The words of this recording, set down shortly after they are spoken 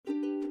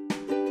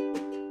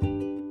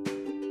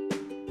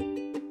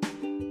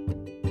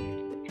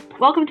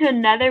Welcome to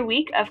another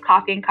week of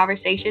Coffee and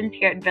Conversations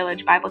here at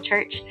Village Bible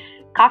Church.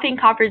 Coffee and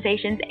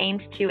Conversations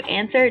aims to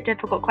answer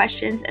difficult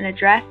questions and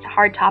address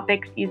hard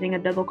topics using a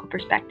biblical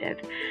perspective.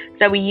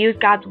 So we use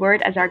God's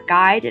Word as our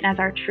guide and as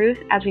our truth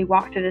as we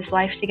walk through this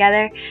life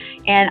together.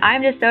 And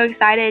I'm just so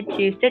excited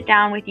to sit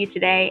down with you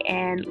today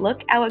and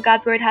look at what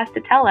God's Word has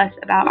to tell us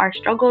about our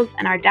struggles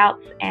and our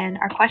doubts and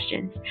our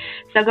questions.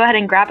 So go ahead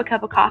and grab a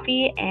cup of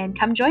coffee and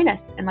come join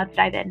us, and let's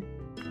dive in.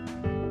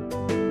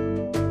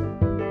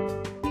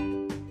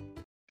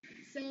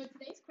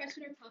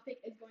 Question or topic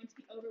is going to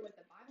be over what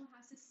the Bible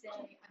has to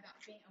say about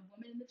being a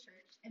woman in the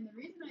church. And the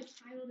reason I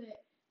titled it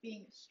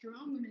Being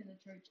Strong Women in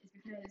the Church is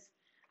because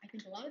I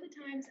think a lot of the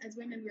times as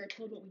women we are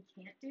told what we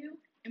can't do,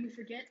 and we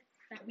forget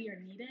that we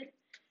are needed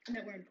and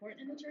that we're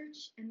important in the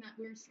church and that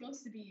we're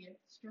supposed to be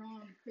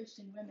strong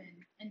Christian women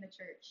in the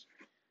church.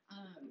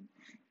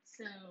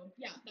 So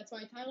yeah, that's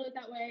why I titled it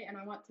that way, and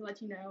I want to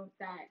let you know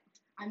that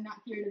I'm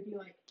not here to be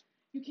like,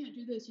 you can't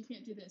do this,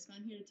 but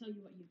I'm here to tell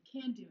you what you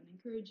can do and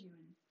encourage you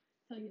and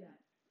tell you that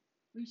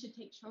we should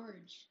take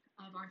charge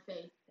of our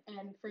faith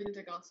and further the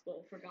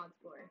gospel for God's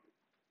glory.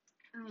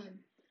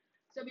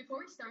 So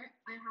before we start,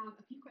 I have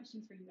a few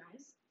questions for you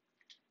guys,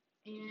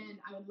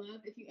 and I would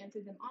love if you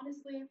answered them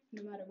honestly,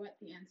 no matter what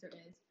the answer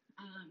is.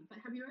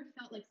 But have you ever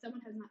felt like someone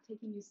has not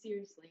taken you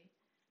seriously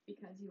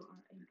because you are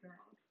a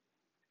girl?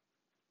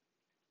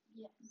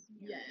 Yes.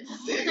 Yes.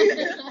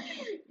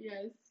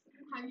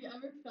 Have you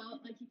ever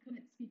felt like you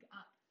couldn't speak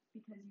up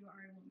because you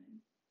are a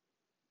woman?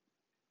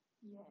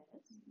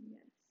 Yes.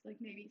 Like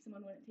maybe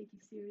someone wouldn't take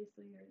you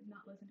seriously or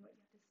not listen to what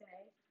you have to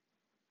say.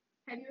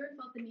 Have you ever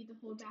felt the need to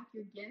hold back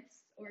your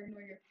gifts or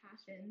ignore your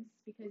passions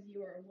because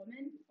you are a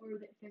woman,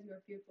 or because you are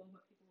fearful of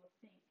what people will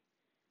think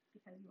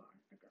because you are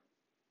a girl?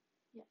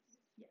 Yes.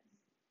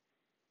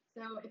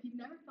 So if you've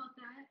never felt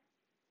that,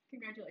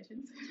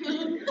 congratulations.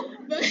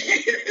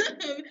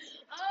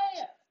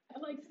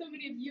 But like so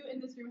many of you in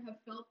this room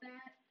have felt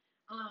that.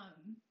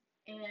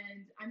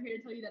 And I'm here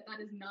to tell you that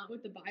is not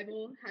what the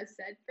Bible has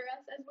said for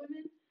us as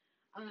women.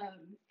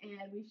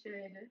 And we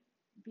should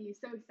be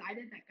so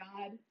excited that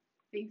God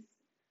thinks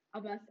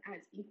of us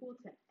as equal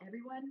to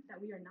everyone, that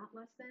we are not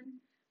less than,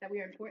 that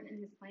we are important in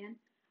His plan.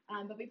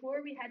 But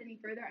before we head any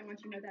further, I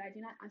want you to know that I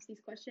do not ask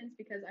these questions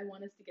because I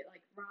want us to get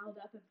like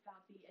riled up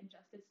about the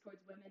injustice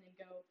towards women and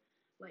go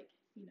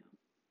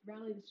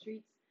rally the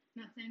streets.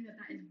 Not saying that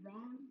is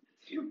wrong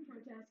to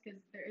protest,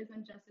 because there is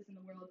injustice in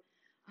the world.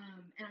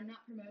 And I'm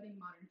not promoting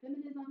modern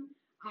feminism.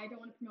 I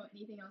don't want to promote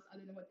anything else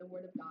other than what the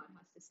Word of God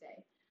has to say.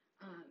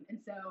 And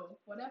so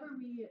whatever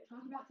we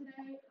talk about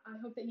today, I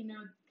hope that you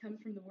know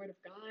comes from the Word of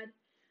God.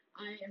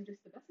 I am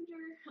just the messenger.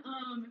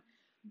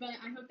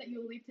 But I hope that you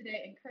will leave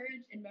today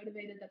encouraged and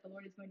motivated that the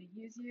Lord is going to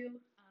use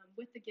you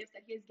with the gifts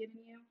that He has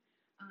given you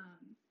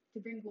to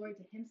bring glory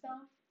to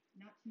Himself,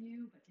 not to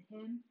you, but to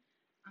Him.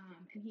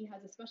 And He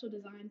has a special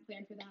design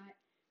plan for that.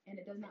 And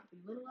it does not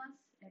belittle us.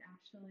 It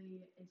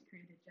actually is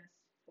created just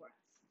for us.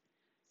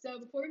 So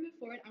before we move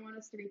forward, I want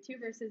us to read two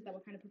verses that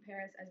will kind of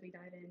prepare us as we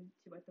dive into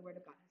what the Word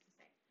of God has to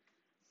say.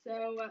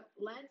 So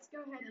let's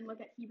go ahead and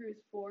look at Hebrews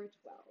 4:12.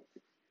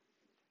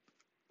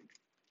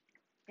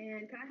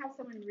 And can I have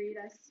someone read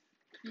us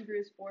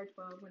Hebrews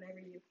 4:12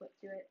 whenever you flip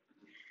to it?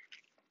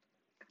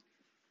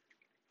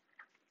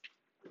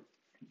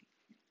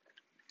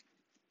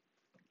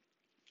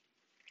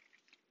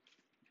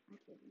 I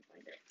can't even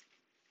find it.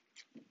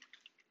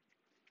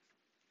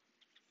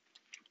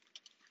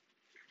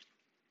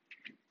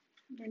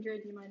 Andrew,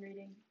 do you mind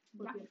reading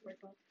Philippians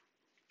 4:12?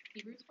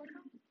 Hebrews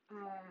 4:12?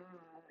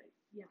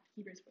 Yeah,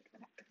 Hebrews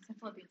 4:12.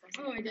 Philippians.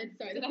 Oh, I did.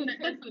 Sorry,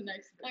 that's the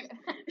next verse.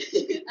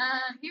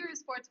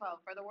 Hebrews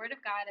 4:12. For the word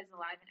of God is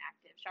alive and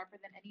active, sharper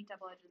than any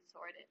double-edged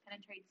sword. It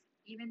penetrates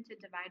even to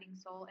dividing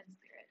soul and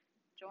spirit,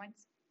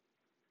 joints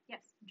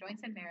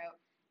and marrow.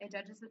 It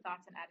judges the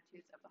thoughts and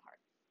attitudes of the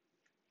heart.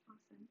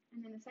 Awesome.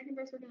 And then the second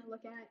verse we're going to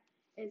look at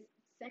is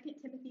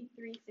 2 Timothy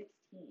 3:16.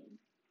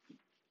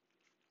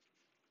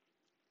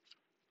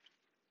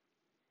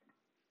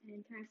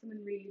 And can I have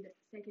someone read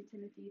 2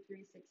 Timothy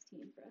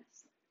 3:16 for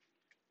us?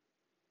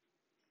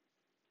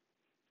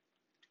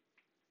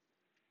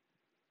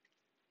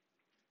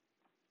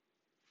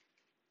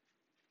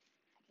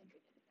 I can read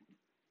it.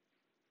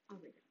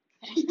 I'll read it.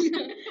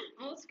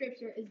 All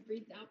Scripture is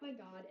breathed out by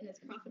God and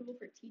is profitable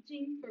for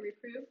teaching, for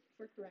reproof,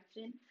 for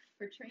correction,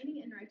 for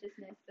training in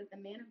righteousness, that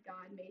the man of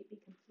God may be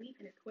complete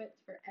and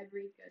equipped for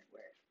every good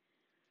work.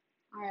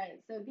 All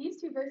right, so these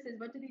two verses,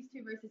 what do these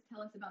two verses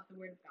tell us about the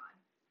Word of God?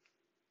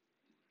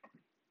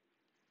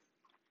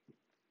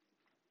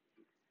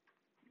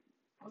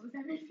 What was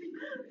that missing?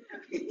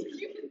 Yay!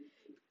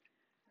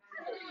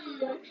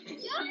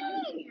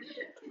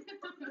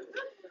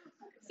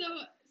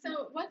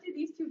 So what do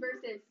these two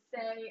verses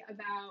say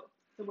about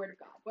the Word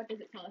of God? What does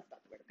it tell us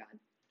about the Word of God?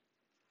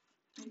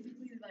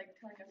 Basically, like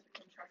telling us we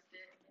can trust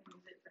it and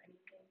use it for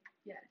anything.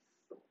 Yes.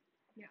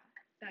 Yeah.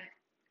 That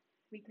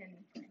we can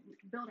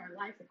build our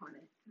life upon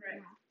it. Right.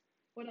 Yeah.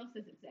 What else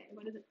does it say?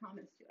 What does it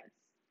promise to us?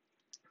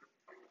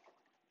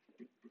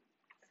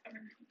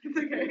 It's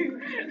okay.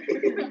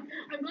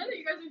 I'm glad that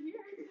you guys are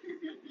here.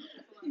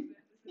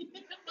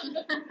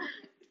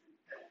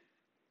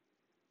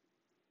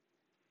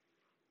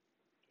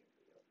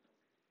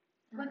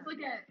 Let's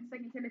look at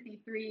 2 Timothy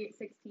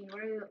 3:16.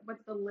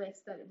 What's the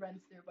list that it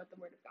runs through what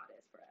the Word of God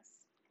is for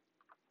us?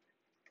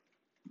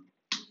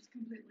 It's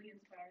completely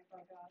inspired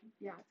by God.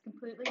 Yeah, it's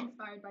completely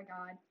inspired by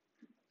God.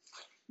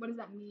 What does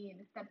that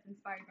mean, that it's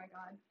inspired by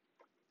God?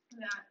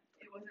 That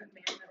it wasn't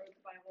man that wrote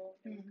the Bible,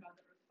 it was God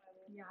that wrote the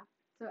Bible. Yeah.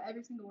 So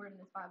every single word in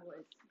this Bible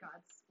is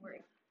God's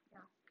Word.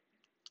 Yeah.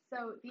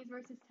 So these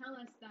verses tell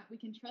us that we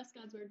can trust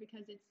God's Word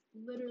because it's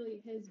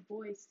literally His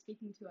voice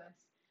speaking to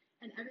us.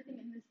 And everything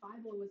in this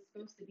Bible was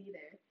supposed to be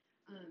there.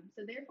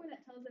 So therefore,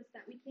 that tells us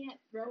that we can't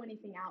throw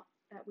anything out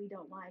that we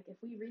don't like. If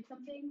we read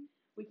something,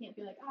 we can't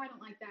be like, oh, I don't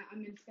like that.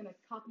 I'm just going to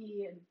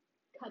copy and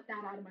cut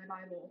that out of my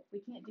Bible.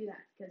 We can't do that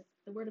because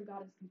the Word of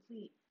God is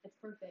complete. It's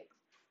perfect.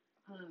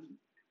 And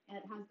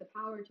it has the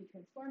power to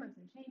transform us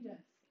and change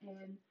us.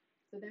 And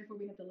so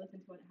therefore, we have to listen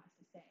to what it has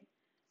to say.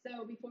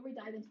 So before we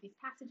dive into these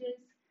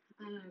passages,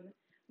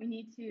 we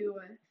need to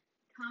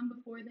come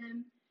before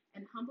them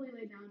and humbly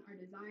lay down our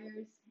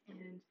desires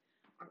and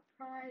our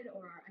pride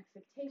or our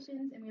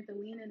expectations, and we have to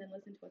lean in and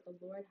listen to what the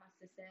Lord has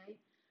to say.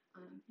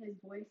 His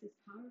voice is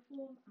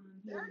powerful.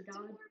 He is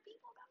God.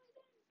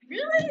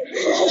 Really? We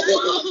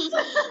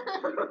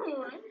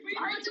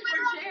are two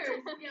more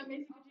chairs. Yeah,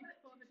 Macy, could you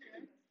pull up a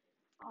chair?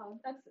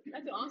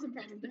 That's an awesome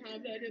problem to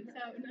have that I didn't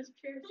have enough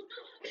chairs.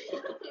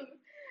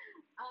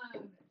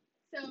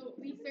 So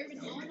we serve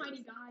an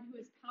almighty God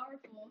who is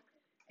powerful,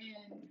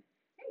 and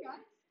hey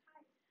guys.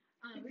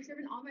 We serve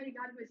an almighty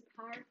God who is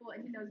powerful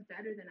and He knows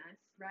better than us,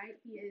 right?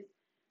 He is.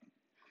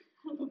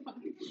 Hello. Hello.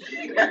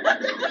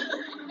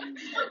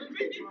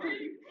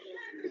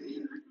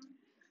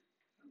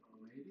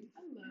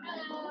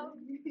 Hello.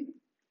 Do you need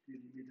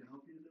me to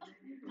help you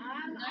today?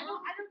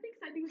 I don't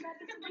think so. I think we got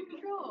this under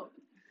control.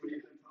 What are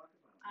you going to talk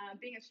about?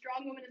 Being a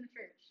strong woman in the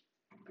church.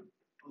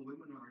 Oh,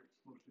 women aren't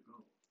supposed to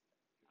go.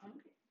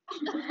 Okay.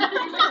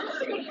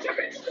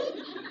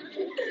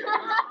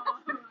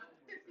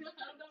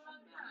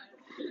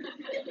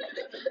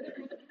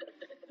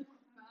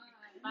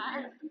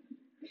 Bye. That's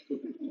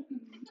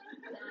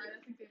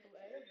example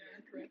A.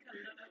 Correct.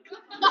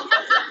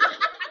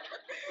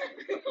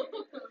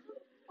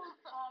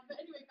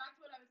 But anyway, back to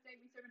what I was saying.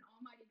 We serve an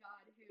almighty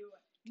God who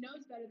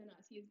knows better than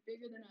us. He is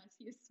bigger than us.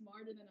 He is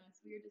smarter than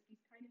us. We are just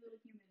these tiny little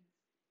humans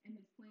in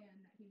His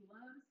plan that He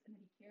loves and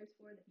that He cares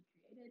for, that He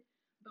created.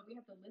 But we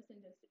have to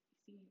listen to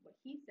see what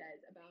He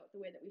says about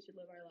the way that we should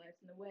live our lives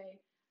and the way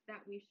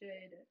that we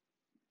should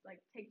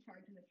take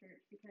charge in the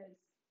church because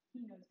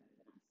He knows better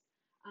than us.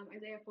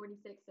 Isaiah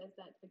 46 says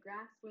that the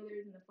grass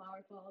withers and the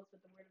flower falls,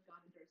 but the word of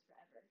God endures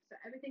forever. So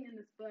everything in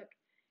this book,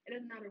 it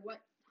doesn't matter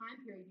what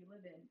time period you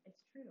live in,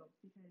 it's true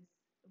because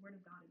the word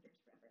of God endures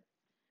forever.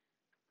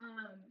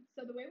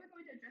 So the way we're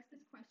going to address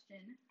this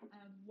question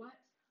of what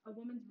a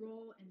woman's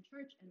role in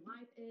church and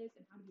life is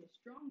and how to be a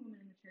strong woman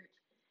in the church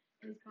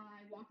is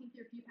by walking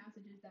through a few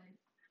passages that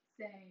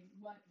say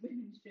what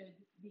women should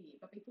be.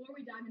 But before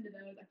we dive into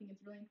those, I think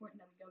it's really important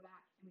that we go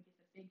back and we get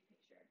the big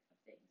picture of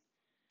things.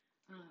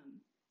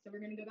 So we're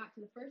going to go back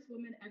to the first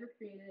woman ever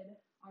created,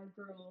 our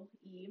girl,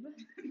 Eve.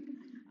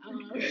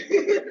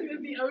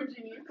 The OG.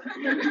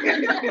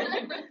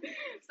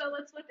 So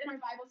let's flip in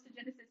our Bibles to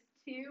Genesis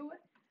 2.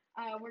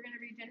 We're going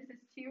to read Genesis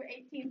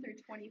 2:18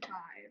 through 25.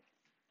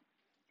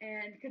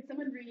 And could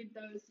someone read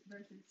those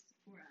verses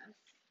for us?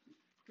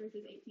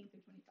 Verses 18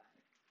 through 25.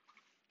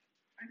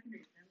 I can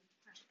read them.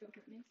 Go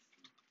for it, Miss.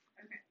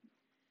 Okay.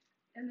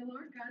 And the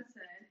Lord God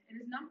said, "It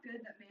is not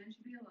good that man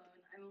should be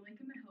alone. I will make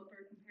him a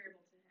helper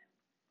comparable to him.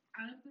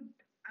 Out of the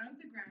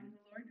ground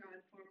the Lord God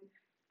formed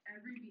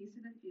every beast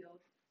of the field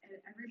and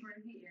every bird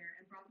of the air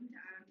and brought them to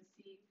Adam to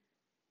see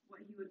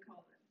what he would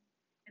call them.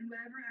 And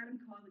whatever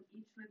Adam called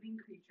each living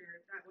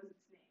creature, that was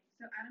its name.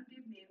 So Adam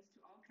gave names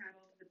to all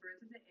cattle, to the birds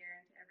of the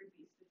air, and to every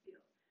beast of the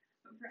field.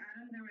 But for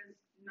Adam there was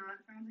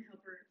not found a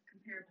helper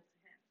comparable to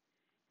him.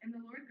 And the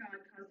Lord God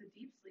caused a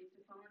deep sleep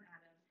to fall on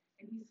Adam,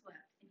 and he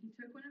slept. And he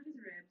took one of his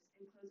ribs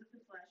and closed up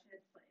the flesh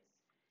in its place.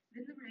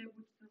 Then the rib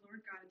which the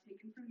Lord God had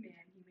taken from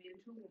man he made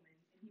into a woman,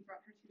 and he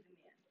brought her to the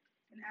man.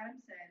 And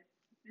Adam said,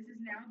 This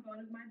is now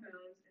bone of my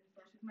bones and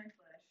flesh of my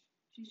flesh.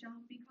 She shall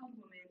be called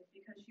woman,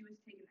 because she was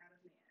taken out of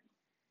man.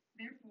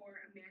 Therefore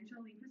a man shall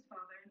leave his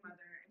father and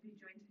mother and be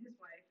joined to his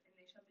wife, and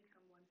they shall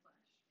become one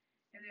flesh.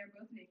 And they are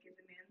both naked,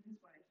 the man and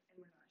his wife, and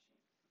were not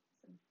ashamed."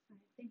 Awesome.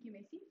 All right. Thank you,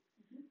 Macy.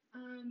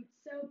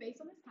 So based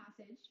on this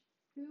passage,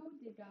 who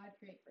did God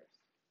create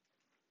first?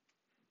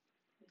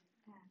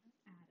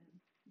 Adam.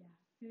 Yeah.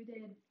 Who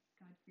did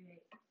God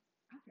create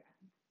after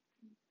Adam?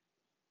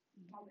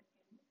 All the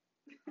animals.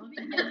 All the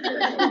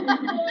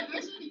animals. Well,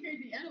 actually, He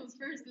created the animals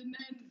first, and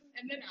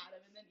then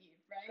Adam, and then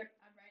Eve, right?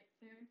 I'm right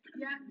there.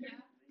 Yeah.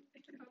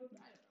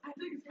 I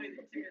think it's funny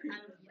that you said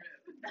Adam's rib.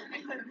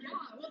 Yeah.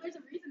 Well, there's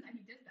a reason that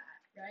He did that,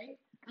 right?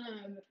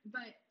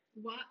 But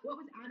what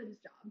was Adam's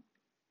job?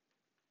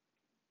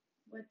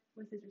 What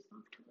was his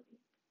responsibility?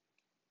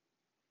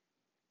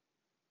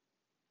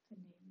 To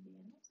name the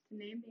animals. to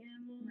name the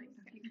animals. Like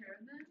to take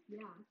care of them.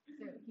 Yeah.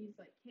 So he's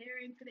like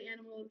caring for the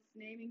animals,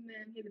 naming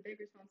them. He has a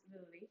big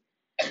responsibility.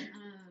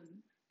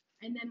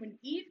 And then when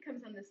Eve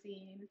comes on the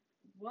scene,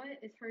 what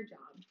is her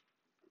job?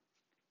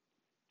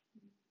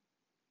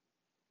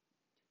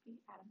 Be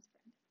Adam's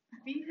friend.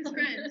 Be his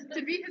friend,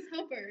 to be his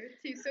helper,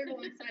 to serve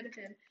alongside of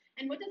him.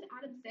 And what does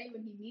Adam say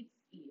when he meets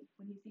Eve,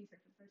 when he sees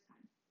her for the first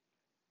time?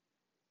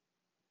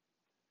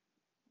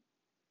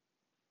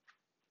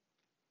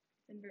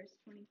 In verse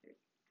 23.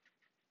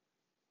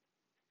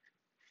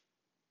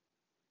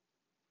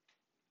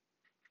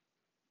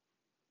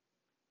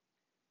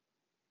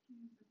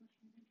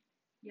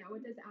 Yeah,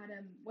 what does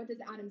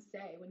Adam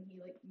say when he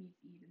like meets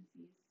Eve and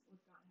sees what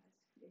God has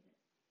created?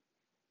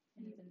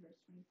 And it's in verse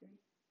 23.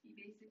 He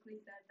basically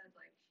said that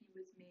like she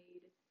was made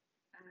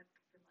from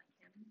like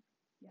him.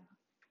 Yeah.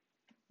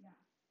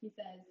 He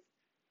says,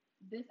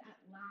 "This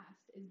at last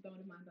is bone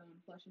of my bone,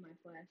 flesh of my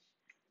flesh."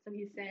 So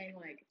he's saying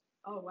like,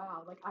 "Oh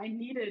wow, like I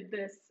needed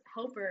this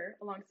helper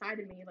alongside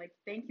of me. Like,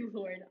 thank you,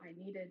 Lord. I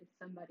needed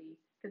somebody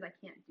because I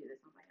can't do this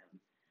on my own."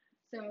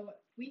 So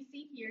we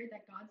see here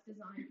that God's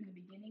design from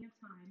the beginning of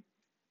time.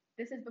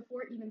 This is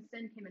before even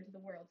sin came into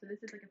the world. So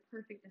this is like a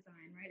perfect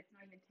design, right? It's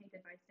not even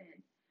tainted by sin.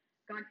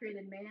 God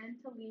created man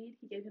to lead.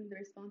 He gave him the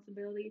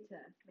responsibility to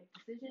make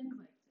decisions,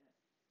 like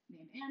to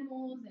name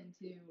animals and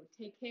to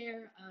take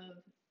care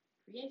of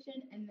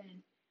creation. And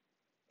then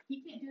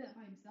he can't do that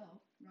by himself,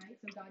 right?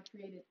 So God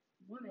created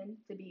woman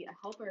to be a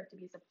helper, to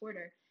be a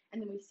supporter.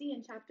 And then we see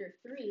in chapter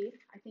 3,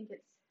 I think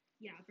it's,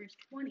 verse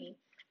 20,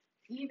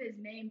 Eve is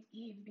named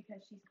Eve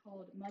because she's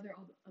called mother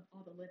of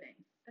all the living.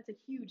 That's a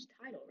huge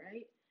title,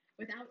 right?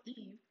 Without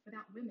Eve,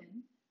 without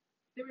women,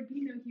 there would be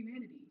no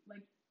humanity.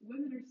 Like,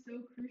 women are so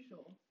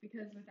crucial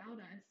because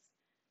without us,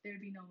 there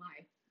would be no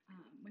life.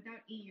 Without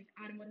Eve,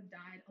 Adam would have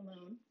died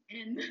alone,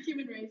 and the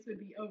human race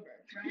would be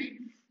over, right?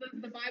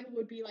 The Bible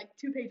would be like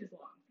 2 pages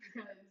long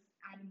because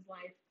Adam's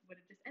life would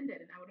have just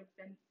ended, and that would have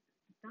been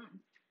done.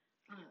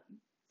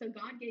 So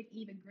God gave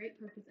Eve a great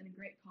purpose and a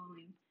great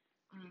calling,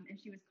 and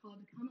she was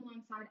called to come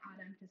alongside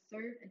Adam to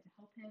serve and to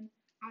help him.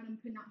 Adam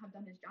could not have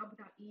done his job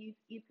without Eve.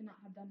 Eve could not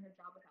have done her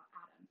job without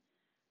Adam.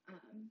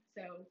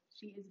 So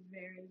she is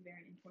very,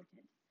 very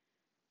important.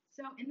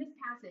 So in this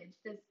passage,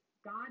 does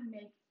God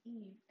make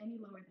Eve any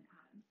lower than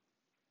Adam?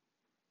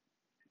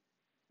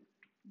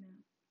 No.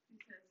 He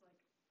says like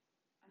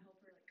a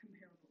helper like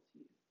comparable to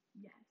you.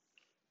 Yes.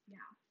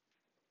 Yeah.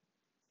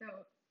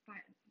 So by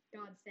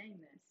God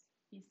saying this,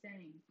 he's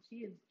saying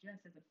she is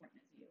just as important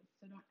as you.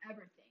 So don't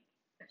ever think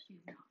that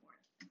she's not more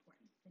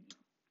important than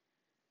you.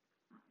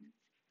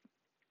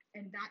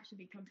 And that should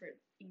be comforting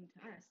to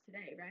us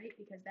today, right?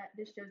 Because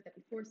this shows that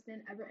before sin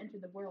ever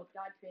entered the world,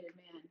 God created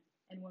man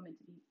and woman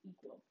to be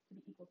equal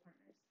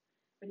partners.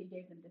 But he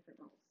gave them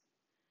different roles.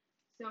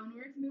 So in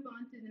order to move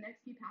on through the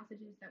next few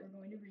passages that we're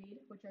going to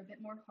read, which are a bit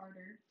more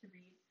harder to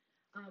read,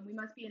 we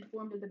must be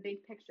informed of the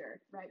big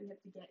picture, right? We have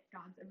to get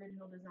God's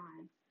original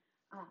design.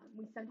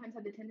 We sometimes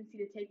have the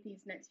tendency to take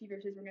these next few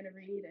verses we're going to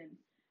read and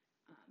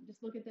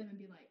just look at them and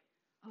be like,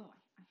 oh,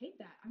 I hate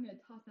that. I'm going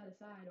to toss that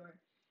aside. Or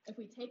if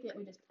we take it,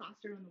 we just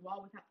plaster it on the wall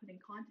without putting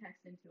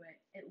context into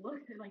it. It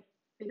looks like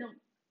they don't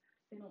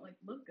like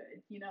look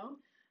good, you know?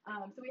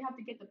 So we have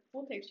to get the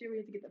full picture.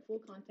 We have to get the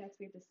full context.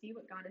 We have to see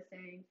what God is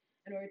saying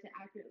in order to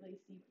accurately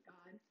see what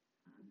God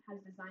has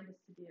designed us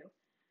to do.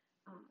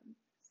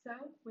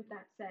 So with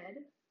that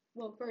said,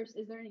 well, first,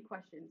 is there any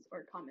questions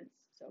or comments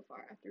so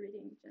far after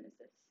reading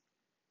Genesis?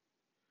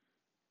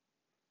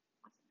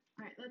 Awesome.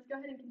 All right, let's go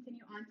ahead and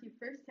continue on to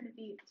 1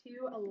 Timothy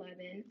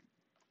 2:11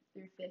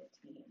 through 15.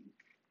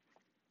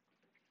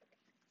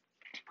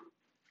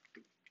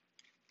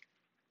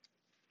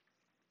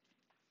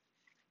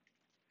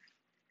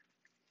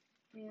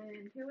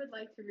 And who would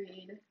like to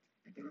read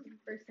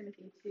 1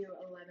 Timothy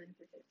 2:11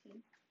 through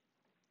 15?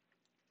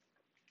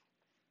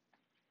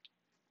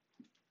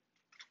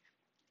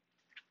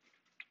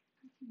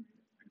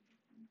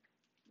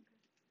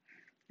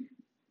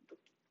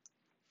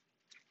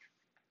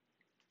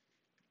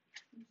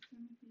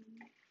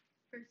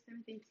 First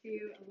Timothy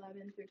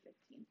 2:11 through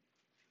 15.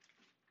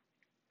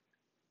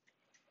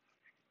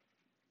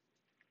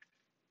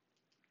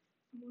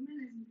 A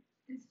woman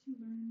is to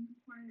learn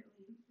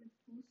quietly with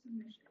full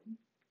submission,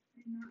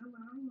 and not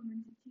allow a woman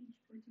to teach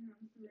or to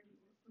have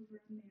authority over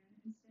a man.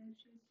 Instead,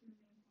 she is to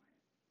remain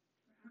quiet.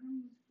 For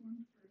Adam was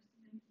formed first,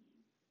 then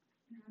Eve.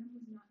 And Adam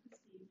was not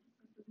deceived,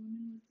 but the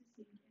woman was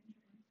deceived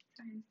and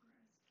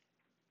transgressed.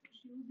 But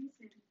she will be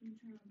saved through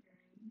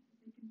childbearing if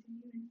they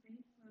continue in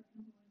faith, love,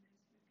 and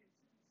holiness with good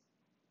sense.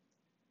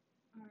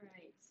 All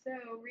right,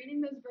 so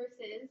reading those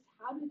verses,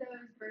 how do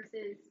those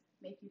verses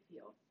make you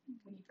feel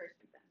when you first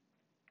read them?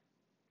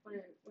 What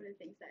are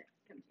things that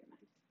come to your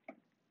mind?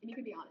 And you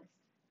can be honest.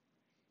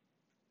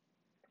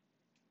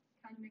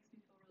 Kind of makes me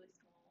feel really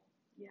small.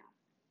 Yeah.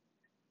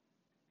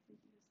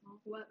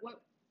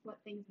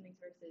 What things in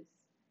these verses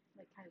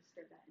like kind of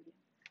stir that in you?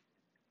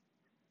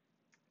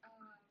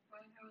 Well,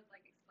 how it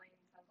like explains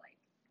how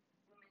like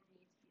women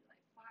need to be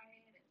like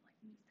quiet and like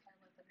just kind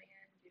of let the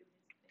man do his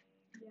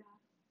thing. Yeah.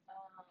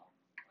 Or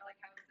like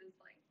how it says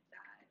like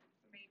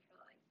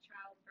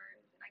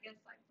guess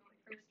like when we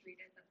first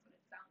read it, that's what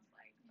it sounds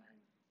like, but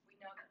we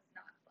know that's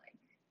not like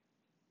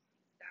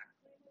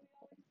exactly what we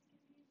always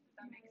think it means. Does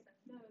that make sense?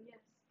 No,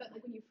 yes. But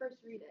like when you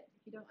first read it,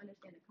 if you don't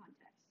understand the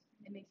context,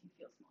 it makes you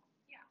feel small.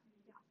 Yeah.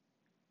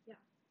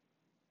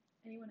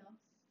 Anyone else?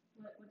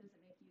 What does it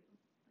make you,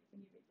 like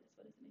when you read this,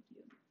 what does it make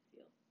you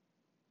feel?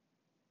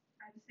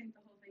 I just think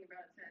the whole thing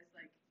about it says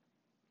like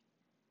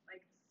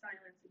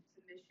silence and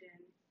submission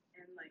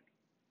and like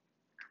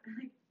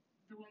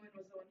the woman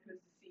was the one who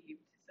was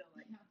deceived. So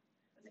like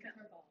It's like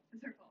her fault.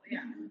 it's her fault.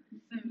 Yeah.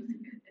 So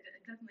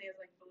it definitely is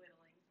like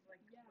belittling,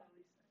 like Yeah. what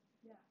Elise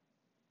said.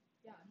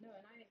 Yeah, no,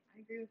 and I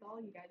agree with all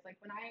you guys. Like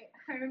when I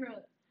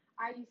remember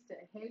I used to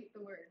hate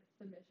the word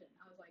submission.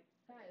 I was like,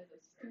 that is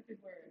a stupid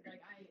word.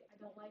 Like I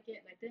don't like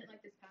it, and I didn't like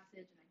this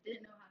passage, and I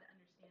didn't know how to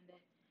understand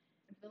it.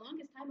 And for the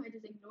longest time, I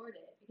just ignored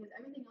it because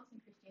everything else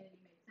in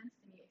Christianity made sense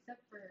to me,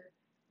 except for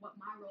what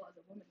my role as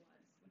a woman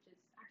was, which is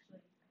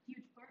actually a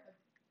huge part of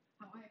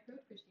how I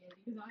approach Christianity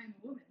because I am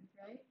a woman,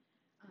 right?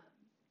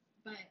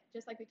 But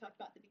just like we talked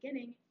about at the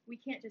beginning, we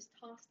can't just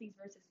toss these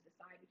verses to the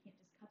side. We can't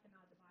just cut them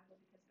out of the Bible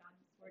because God's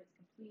word is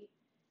complete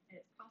and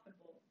it's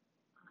profitable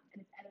and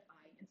it's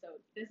edifying. And so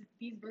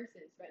these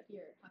verses right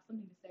here have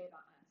something to say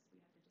about us. We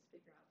have to just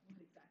figure out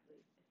what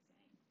exactly it's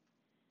saying.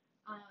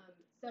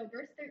 So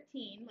verse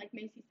 13, like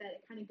Macy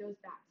said, it kind of goes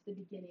back to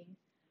the beginning,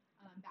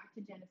 back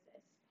to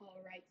Genesis.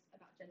 Paul writes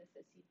about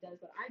Genesis. He does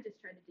what I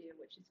just tried to do,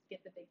 which is get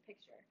the big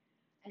picture.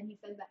 And he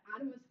says that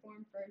Adam was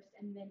formed first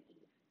and then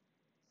Eve.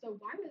 So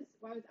why was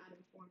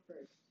Adam formed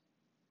first?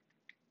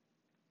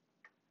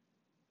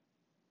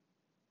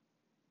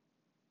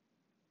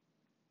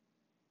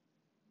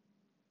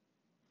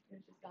 It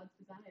was just God's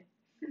design.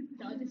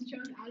 God just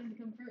chose Adam to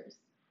come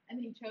first,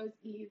 and then He chose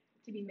Eve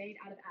to be made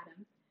out of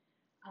Adam.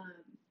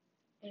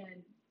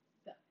 And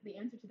the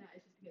answer to that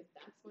is just because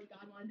that's what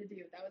God wanted to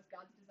do. That was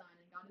God's design,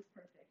 and God is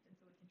perfect, and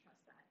so we can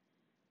trust that.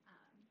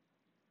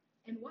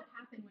 And what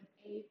happened when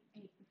Eve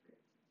ate the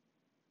fruit?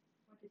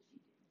 What did she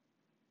do?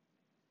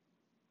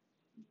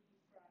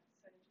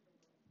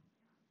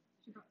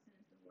 She brought sin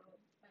into the world.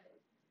 But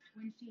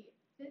when she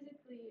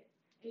physically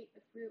ate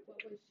the fruit, what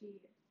was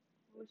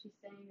she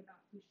saying about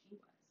who she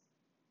was?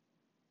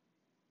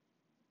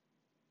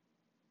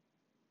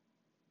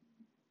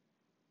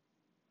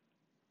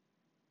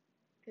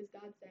 Because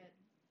God said,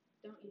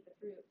 "Don't eat the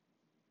fruit.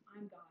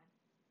 I'm God,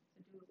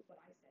 so do what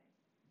I say."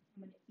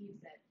 And when Eve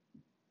said,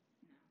 "No,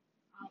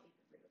 I'll eat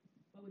the fruit,"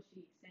 what was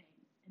she saying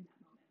in that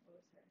moment? What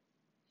was her?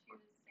 She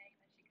was saying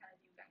that she kind of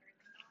knew better than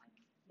God.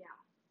 Yeah.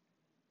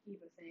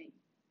 Eve was saying,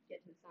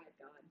 "Get to the side,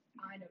 God.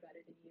 I know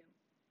better than you."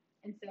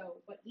 And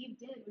so what Eve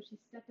did was she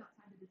stepped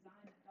outside the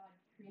design that God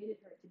created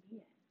her to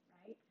be in,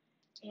 right?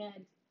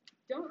 And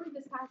don't read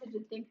this passage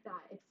and think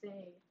that it's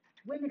saying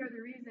women are the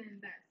reason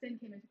that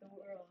sin came into the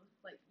world.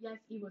 Like, yes,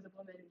 Eve was a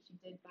woman and she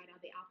did bite out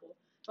the apple,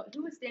 but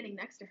who was standing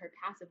next to her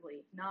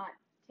passively, not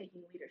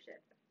taking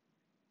leadership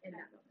in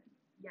that moment?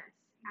 Yes,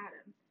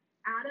 Adam.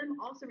 Adam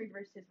also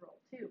reversed his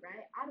role too,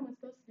 right? Adam was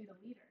supposed to be the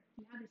leader.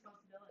 He had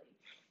responsibility,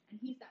 and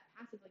he sat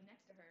passively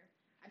next to her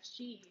as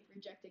she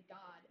rejected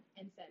God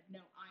and said,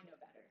 "No, I know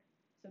better."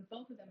 So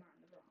both of them are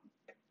in the wrong.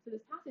 So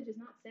this passage is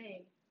not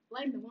saying,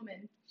 blame the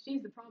woman,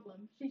 she's the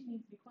problem, she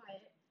needs to be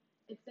quiet.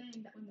 It's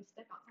saying that when we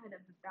step outside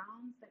of the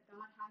bounds that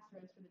God has for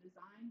us, for the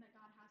design that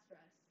God has for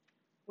us,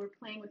 we're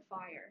playing with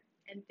fire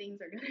and things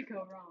are going to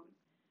go wrong.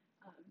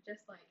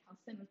 Just like how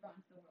sin was brought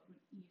into the world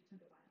when Eve took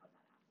a bite out of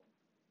that apple.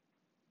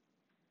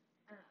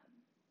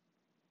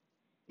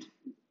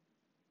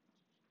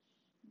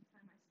 Let me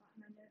find my spot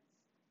in my notes.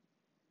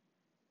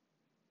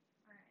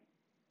 All right.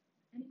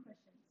 Any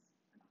questions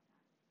about that?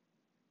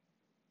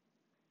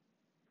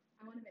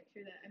 I want to make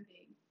sure that I'm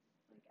being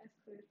like as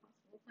clear as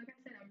possible. Like I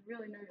said, I'm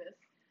really nervous.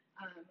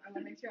 I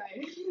want to make sure I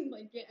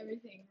like get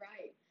everything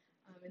right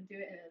and do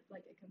it in a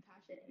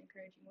compassionate and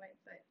encouraging way.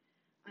 But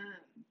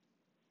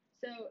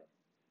so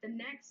the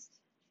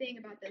next thing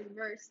about this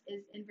verse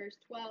is in verse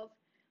 12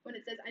 when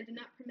it says, "I do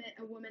not permit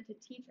a woman to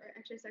teach or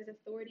exercise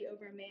authority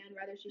over a man;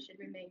 rather, she should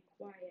remain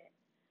quiet."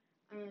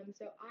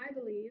 So I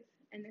believe,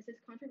 and this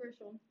is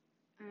controversial,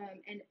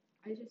 and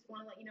I just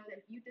want to let you know that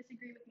if you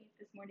disagree with me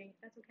this morning,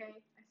 that's okay.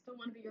 I still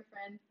want to be your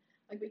friend.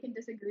 Like, we can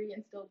disagree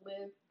and still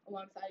live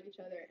alongside each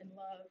other in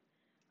love.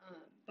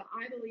 But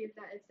I believe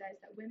that it says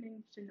that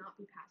women should not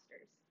be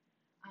pastors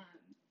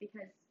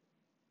because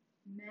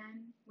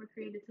men were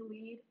created to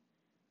lead.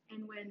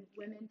 And when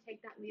women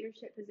take that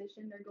leadership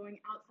position, they're going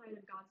outside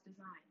of God's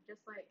design, just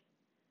like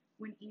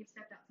when Eve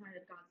stepped outside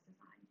of God's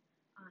design.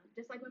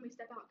 Just like when we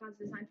step out God's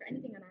design for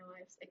anything in our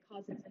lives, it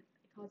causes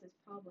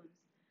problems.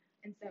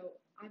 And so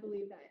I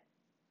believe that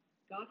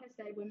God has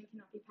said women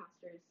cannot be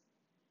pastors,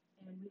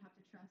 and we have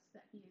to trust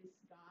that He is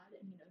God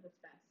and He knows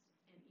what's best,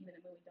 and even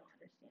when we don't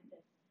understand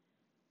it.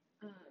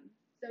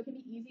 So it can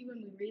be easy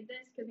when we read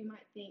this because we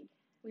might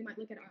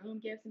look at our own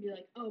gifts and be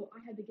like, "Oh,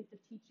 I had the gift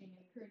of teaching and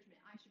encouragement.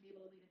 I should be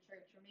able to lead a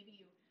church." Or maybe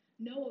you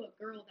know a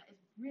girl that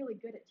is really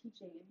good at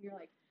teaching, and you're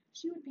like,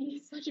 "She would be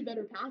such a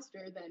better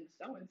pastor than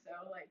so and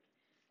so,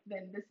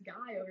 than this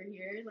guy over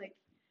here."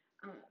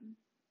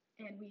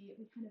 And we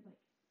kind of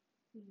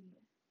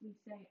we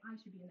say, I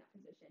should be in that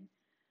position.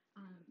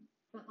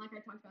 But like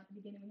I talked about at the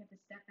beginning, we have to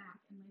step back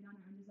and lay down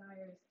our own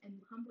desires and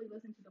humbly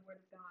listen to the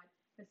word of God,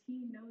 because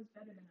he knows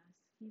better than us.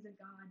 He's a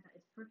God that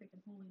is perfect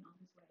and holy in all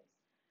his ways.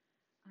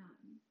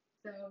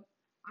 So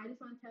I just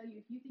want to tell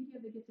you, if you think you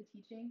have the gift of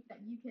teaching,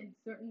 that you can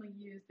certainly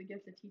use the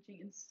gift of teaching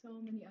in so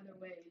many other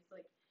ways.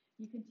 Like,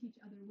 you can teach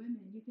other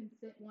women. You can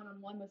sit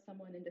one-on-one with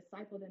someone and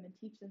disciple them and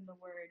teach them the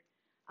word.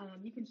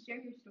 You can share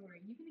your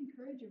story. You can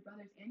encourage your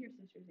brothers and your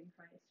sisters in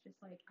Christ, just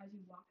like as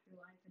you walk through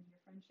life and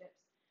your friendships.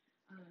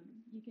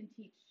 You can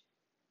teach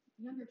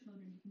younger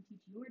children. You can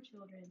teach your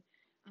children.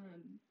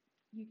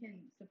 You can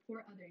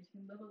support others.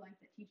 You can live a life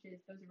that teaches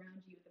those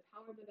around you the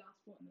power of the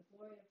gospel and the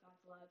glory of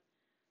God's love.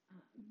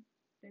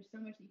 There's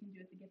so much that you can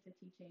do with the gift of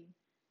teaching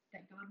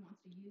that God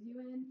wants to use you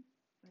in,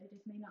 but it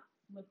just may not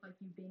look like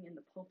you being in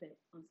the pulpit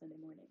on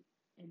Sunday morning,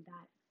 and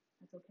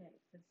that's okay,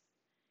 because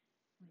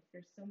like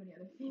there's so many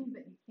other things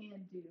that you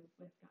can do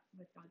with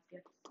God's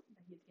gifts that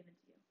He's given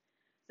to you.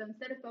 So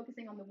instead of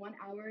focusing on the 1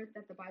 hour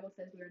that the Bible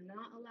says we are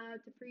not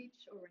allowed to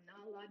preach or we're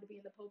not allowed to be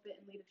in the pulpit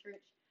and lead a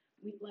church,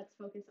 let's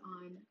focus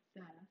on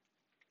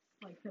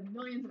the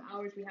millions of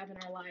hours we have in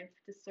our life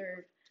to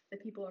serve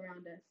the people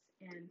around us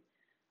and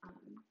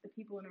the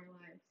people in our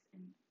lives,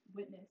 and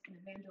witness and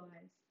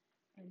evangelize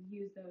and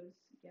use those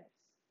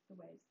gifts the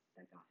ways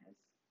that God has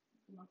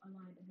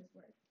aligned in His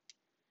Word.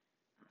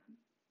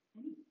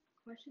 Any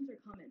questions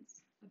or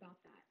comments about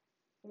that,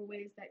 or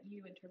ways that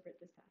you interpret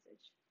this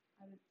passage?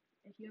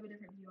 If you have a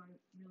different view, I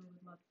really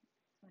would love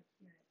to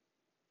hear it.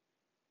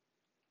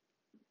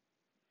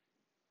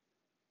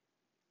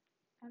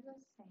 I have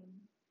the same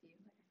view.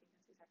 Like, I think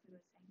that's exactly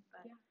the same.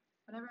 But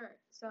yeah.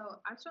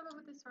 So I've struggled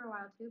with this for a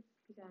while too,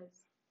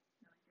 because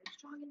you're a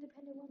strong,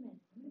 independent woman.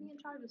 I'm gonna be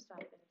in charge of stuff.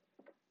 And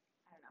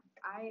I don't know.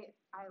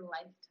 I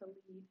like to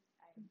lead.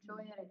 I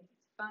enjoy it. I think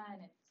it's fun.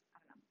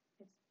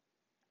 It's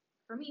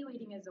for me,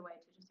 leading is a way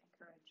to just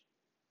encourage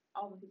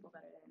all the people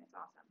that are there, and it's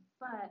awesome.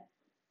 But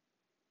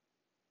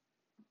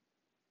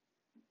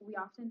we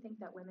often think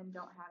that women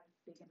don't have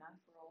big enough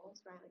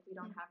roles, right? Like, we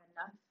don't have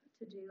enough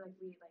to do.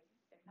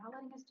 They're not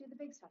letting us do the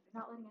big stuff.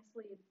 They're not letting us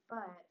lead.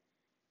 But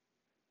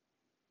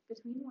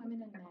between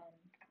women and men,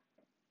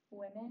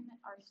 women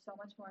are so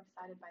much more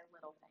excited by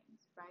little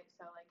things, right?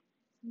 So, like,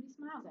 somebody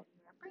smiles at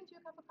you, or brings you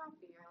a cup of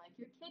coffee, or like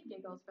your kid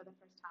giggles for the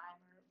first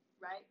time, or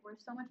right? We're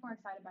so much more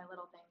excited by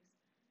little things.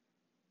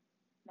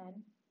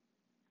 Men,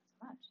 not so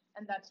much.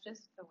 And that's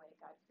just the way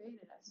God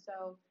created us.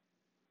 So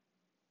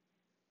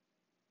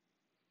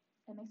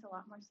it makes a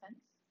lot more sense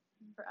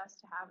for us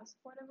to have a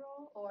supportive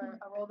role, or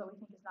a role that we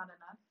think is not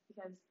enough,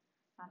 because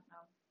I don't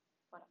know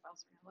what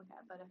else we're going to look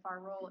at, but if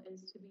our role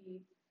is to be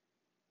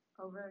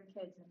over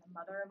kids and the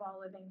mother of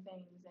all living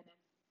things, and if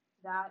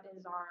that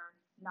is our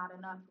not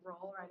enough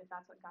role, right, if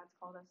that's what God's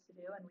called us to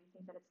do and we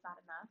think that it's not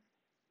enough,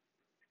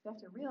 we have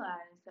to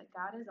realize that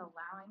God is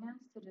allowing us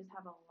to just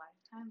have a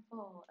lifetime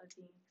full of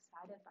being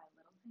excited by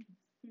little things,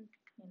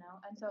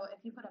 and so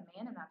if you put a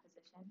man in that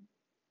position,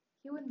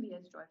 he wouldn't be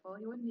as joyful,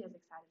 he wouldn't be as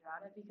excited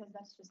about it, because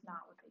that's just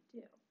not what they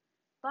do.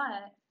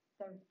 But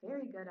they're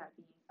very good at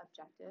being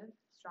objective,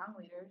 strong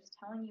leaders,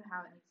 telling you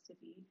how it needs to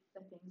be,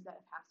 the things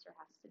that a pastor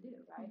has to do,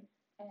 right?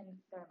 And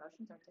their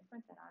emotions are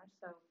different than ours,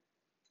 so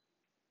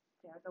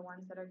they're the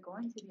ones that are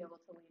going to be able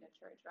to lead a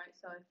church, right?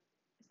 So if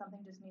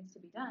something just needs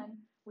to be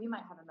done, we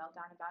might have a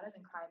meltdown about it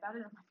and cry about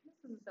it. I'm like,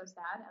 this is so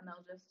sad, and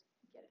they'll just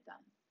get it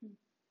done,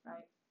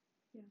 right?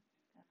 Yeah.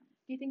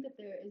 Do you think that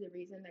there is a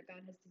reason that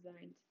God has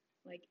designed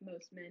like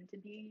most men to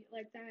be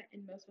like that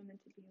and most women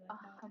to be like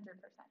that? 100%.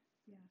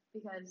 Yeah.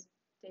 Because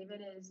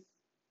David is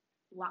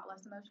a lot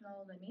less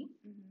emotional than me,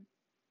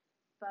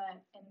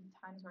 but in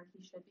times where he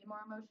should be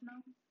more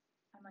emotional,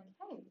 I'm like,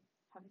 hey,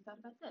 have you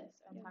thought about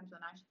this? And times when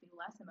I should be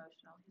less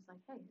emotional, he's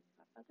like, hey, have you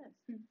thought about this?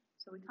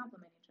 So we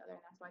complement each other,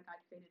 and that's why God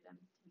created them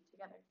to be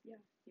together. Yeah.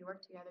 You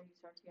work together, you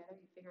serve together,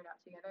 you figure it out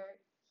together.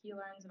 He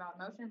learns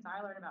about emotions, I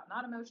learn about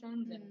not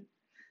emotions, and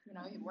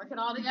you work it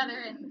all together,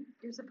 and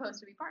you're supposed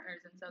to be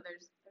partners. And so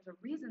there's a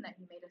reason that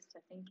he made us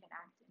to think and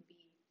act and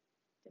be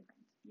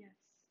different. Yes.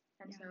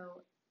 And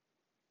so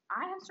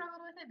I have struggled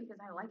with it because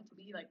I like to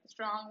be like the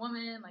strong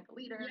woman, like a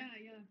leader.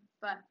 Yeah.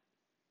 But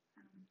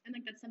and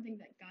like that's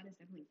something that God has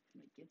definitely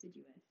like gifted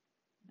you with.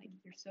 Like,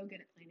 you're so good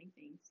at planning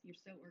things. You're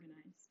so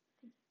organized.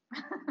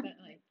 But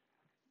like,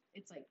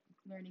 it's like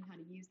learning how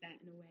to use that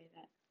in a way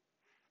that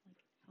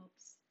like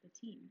helps the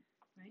team,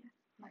 right?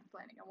 Like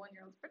planning a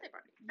 1-year-old's birthday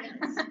party.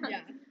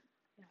 Yes.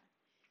 Yeah.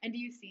 And do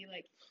you see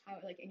like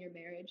how like in your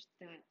marriage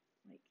that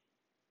like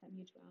that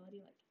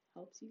mutuality like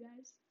helps you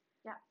guys?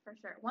 Yeah, for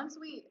sure. Once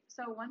we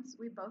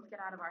both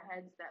get out of our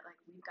heads that like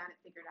we've got it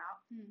figured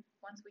out,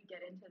 once we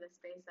get into the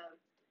space of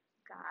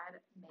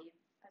God made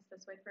us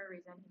this way for a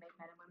reason, he made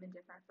men and women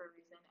different for a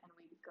reason, and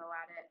we go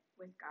at it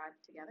with God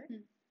together,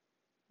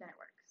 then it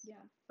works.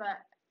 Yeah.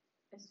 But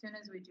as soon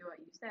as we do what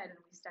you said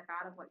and we step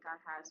out of what God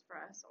has for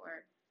us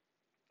or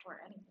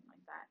anything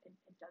like that, it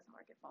doesn't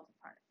work, it falls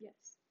apart.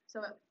 Yes.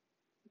 So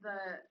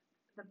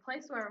the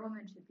place where a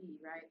woman should be,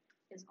 right,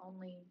 is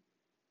only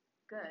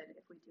good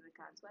if we do it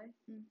God's way.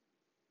 And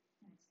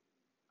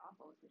it's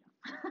awful if we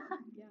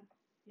don't.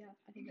 Yeah,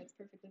 I think that's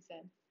perfectly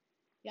said.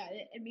 Yeah,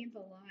 it means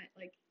a lot,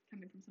 like,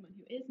 coming from someone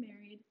who is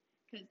married,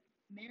 because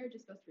marriage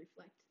is supposed to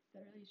reflect the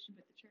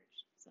relationship with the church.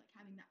 So, like,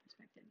 having that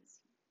perspective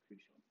is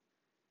crucial.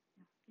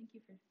 Yeah, thank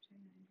you for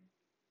sharing that, Andrew.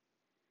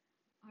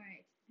 All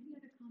right, any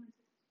other comments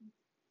or questions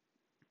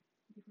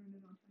before we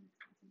move on to our next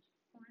passage?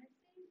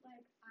 Honestly,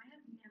 like, I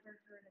have never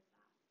heard of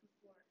that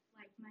before.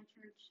 Like, my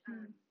church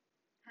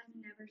has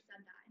never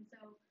said that. And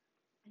so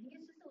I think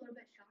it's just a little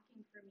bit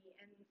shocking for me.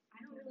 And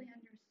I don't really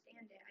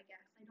understand it, I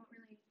guess.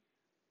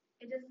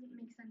 It doesn't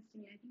make sense to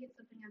me. I think it's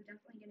something I'm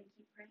definitely going to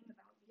keep praying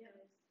about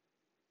because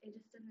I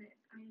just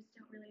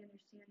don't really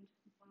understand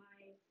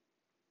why,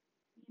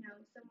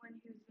 someone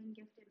who's been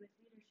gifted with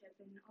leadership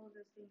and all of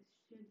those things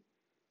shouldn't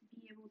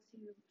be able to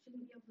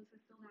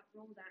fulfill that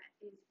role that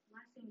is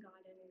blessing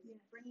God and is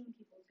bringing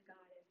people to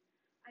God. And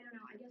I don't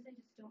know, I guess I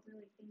just don't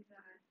really think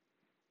that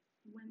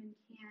women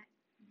can't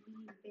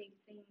lead big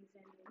things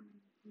and,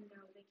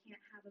 they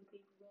can't have a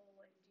big role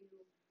and do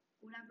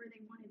whatever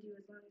they want to do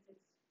as long as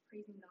it's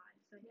praising God.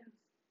 So I think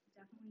it's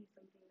definitely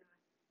something that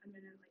I'm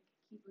going to, like,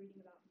 keep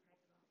reading about and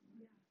praying about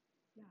more.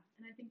 Yeah,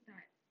 and I think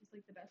that is,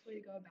 like, the best way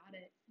to go about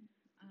it.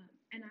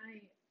 And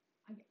I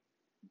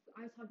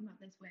was talking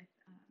about this with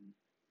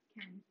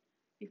Ken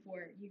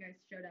before you guys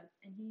showed up,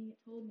 and he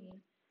told me,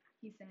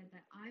 he said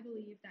that I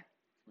believe that,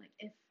 like,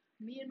 if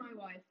me and my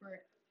wife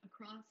were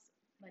across,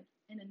 like,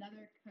 in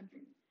another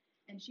country,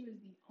 and she was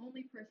the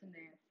only person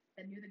there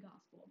that knew the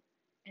gospel,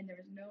 and there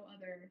was no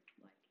other,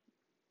 like,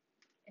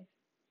 if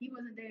he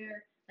wasn't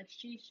there, like,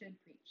 she should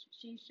preach,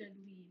 she should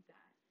lead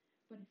that.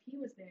 But if he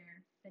was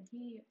there, then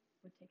he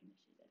would take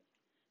initiative.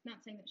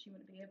 Not saying that she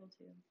wouldn't be able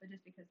to, but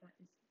just because that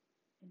is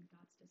in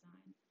God's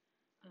design.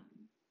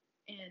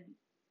 And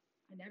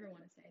I never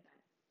want to say that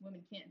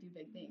women can't do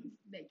big things.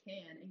 They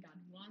can, and God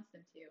wants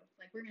them to.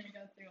 Like, we're going to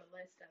go through a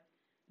list of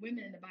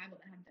women in the Bible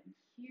that have done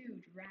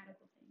huge,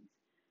 radical things.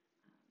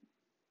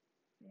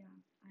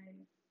 I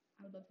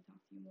would love to talk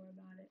to you more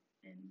about it,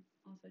 and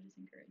also just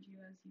encourage you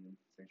as you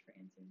search for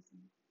answers.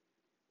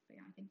 But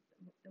yeah, I think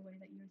the way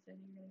that you said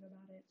you're going to go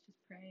about it, it's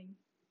just praying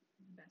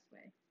is the best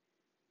way.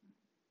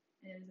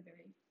 And it is a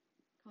very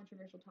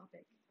controversial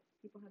topic.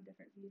 People have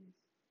different views.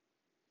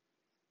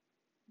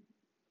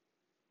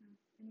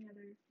 Any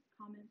other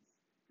comments?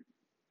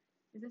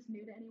 Is this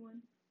new to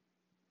anyone?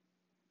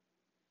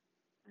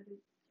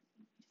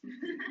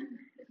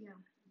 Yeah.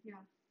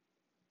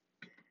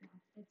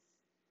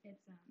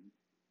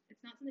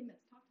 It's not something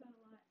that's talked about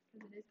a lot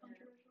because it is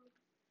controversial.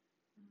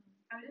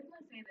 I would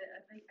definitely say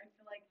that I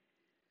feel like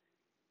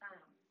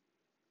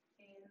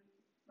and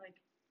like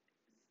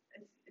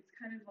it's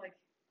kind of like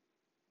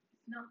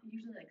it's not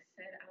usually like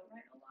said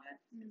outright a lot.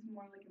 It's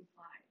more like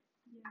implied.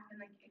 Yeah.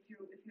 And like if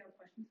you have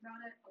questions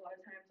about it, a lot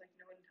of times like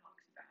no one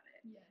talks about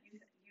it. Yes.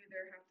 You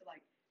either have to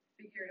like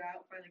figure it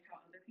out by like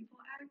how other people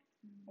act,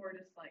 or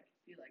just like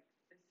be like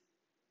this.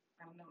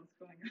 I don't know what's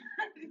going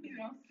on,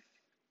 Yes.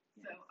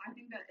 So I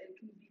think that it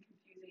can be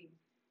confusing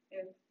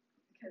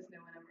because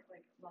no one ever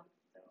like a lot of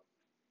people don't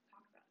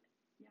talk about it.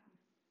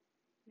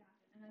 Yeah,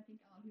 and I think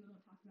a lot of people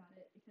don't talk about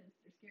it because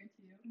they're scared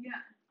to. Yeah.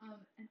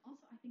 And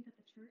also I think that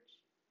the church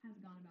has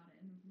gone about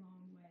it in the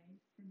wrong way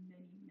for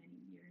many,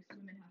 many years.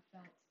 Women have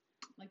felt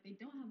like they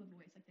don't have a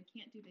voice, like they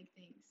can't do big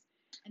things,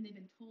 and they've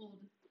been told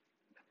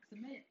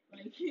submit.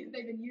 Like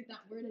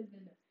that word has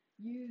been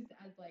used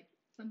as like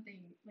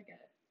something like a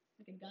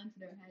gun to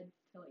their head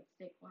to like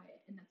stay quiet,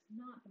 and that's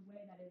not the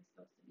way that it is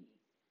supposed to be.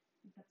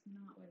 Like, that's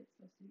not what it's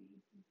supposed to be.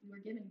 We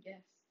were given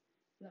gifts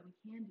so that we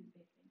can do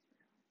big things for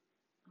God.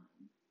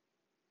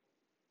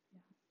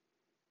 Yeah.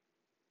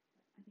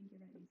 But I think you're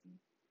right, Lucy.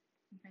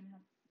 We kind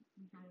of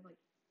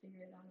like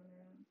figure it out on our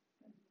own.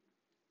 But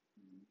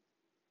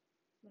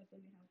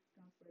luckily we have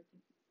God's word to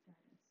guide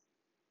us.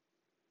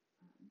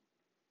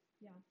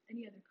 Yeah.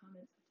 Any other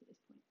comments up to this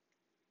point?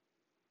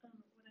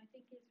 What I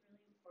think is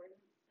really important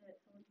that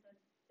someone said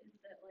is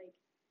that like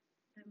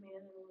the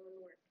man and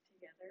woman work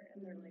together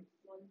and they're like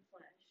one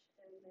flesh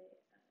and they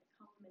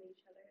complement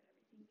each other and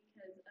everything.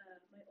 Because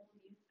my old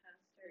youth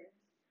pastors,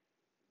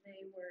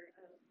 they were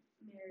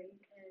married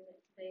and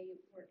they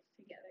worked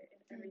together in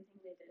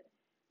everything they did.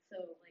 So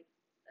like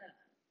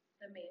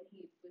the man,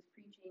 he was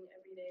preaching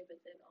every day, but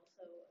then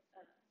also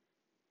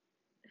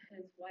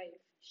his wife,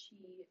 she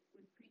would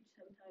preach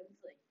sometimes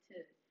like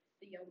to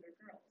the younger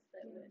girls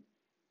that would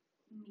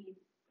need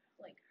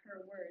like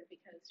her word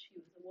because she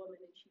was a woman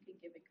and she could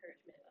give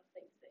encouragement of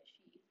things that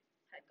she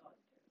had gone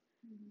through.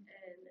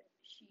 And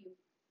she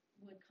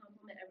would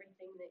complement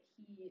everything that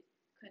he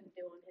couldn't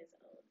do on his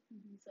own.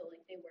 So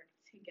like they worked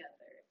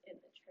together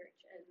in the church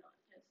and not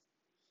just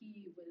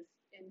he was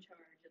in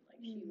charge and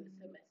like she was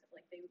submissive.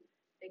 Like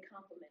they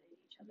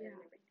complemented each other and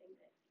everything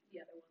that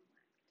the other one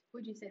lacked.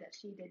 Would you say that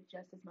she did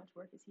just as much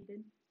work as he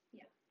did?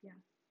 Yeah.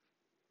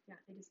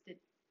 They just did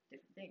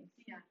different things.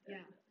 Yeah.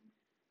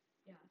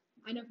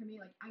 I know for me,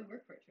 like, I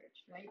work for a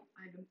church, right?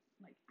 I'm a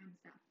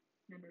staff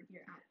member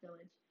here at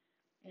Village,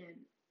 and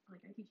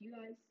like I teach you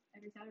guys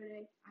every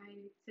Saturday.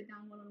 I sit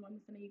down one-on-one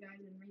with some of you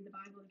guys and read the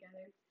Bible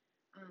together.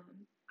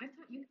 I've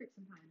taught youth group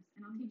sometimes,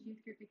 and I'll teach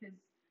youth group because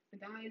the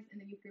guys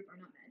in the youth group are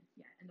not men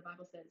yet, and the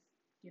Bible says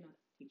do not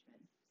teach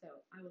men.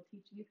 So I will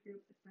teach youth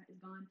group if that is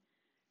gone,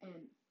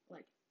 and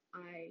like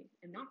I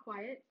am not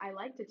quiet. I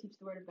like to teach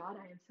the Word of God.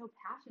 I am so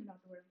passionate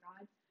about the Word of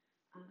God.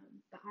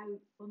 But I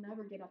will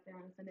never get up there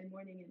on a Sunday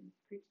morning and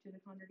preach to the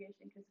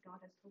congregation because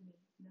God has told me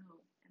no.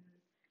 And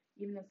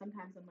even though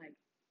sometimes I'm like,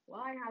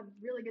 well, I have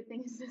really good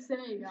things to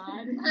say,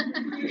 God.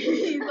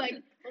 He's like,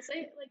 well,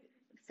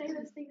 say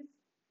those things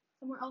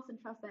somewhere else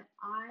and trust that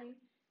I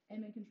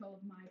am in control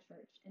of my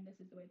church and this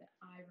is the way that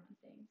I run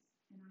things.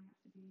 And I have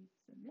to be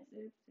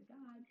submissive to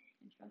God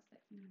and trust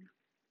that He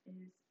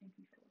is in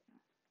control of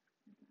that.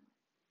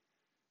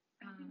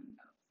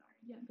 Sorry.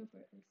 Yeah, go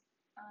for it, please.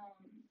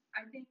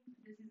 I think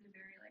this is a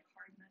very like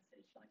hard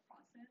message to like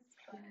process,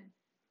 but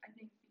I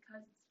think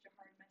because it's such a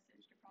hard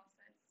message to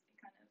process, it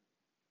kind of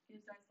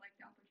gives us like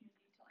the opportunity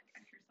to like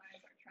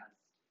exercise our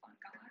trust on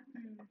God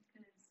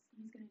because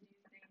He's gonna do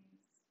things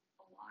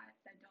a lot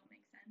that don't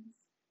make sense,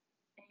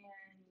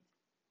 and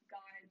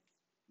God's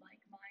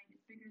like mind is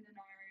bigger than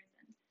ours,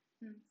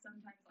 and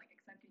sometimes like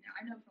accepting it.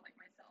 I know for like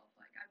myself,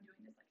 like I'm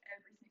doing this like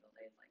every single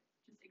day. It's like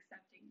just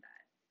accepting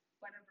that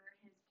whatever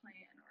His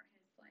plan or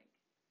His like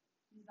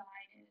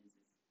design is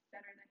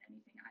better than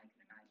anything I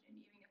can imagine,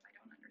 even if I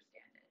don't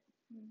understand it.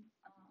 And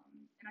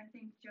I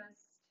think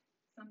just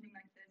something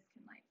like this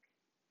can like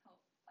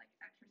help like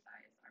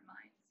exercise our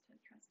minds to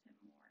trust Him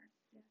more.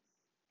 Yes.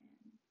 And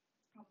it's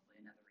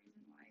probably another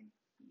reason why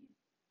He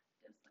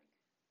does like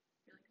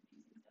really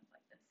confusing stuff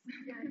like this.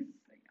 Yes.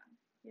 So yeah.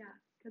 Yeah,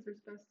 because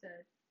we're supposed to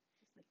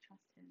just like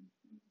trust Him.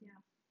 Yeah,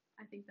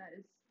 I think that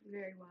is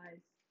very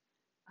wise.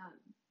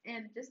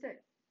 And just to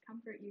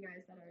comfort you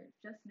guys that are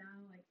just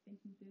now like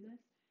thinking through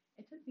this,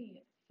 it took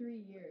me 3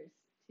 years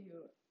to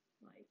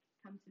like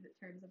come to the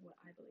terms of what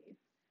I believe.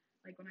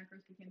 Like when I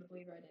first became a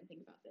believer, I didn't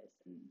think about this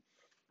and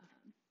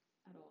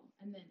at all.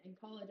 And then in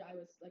college, I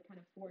was like kind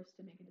of forced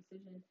to make a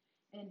decision.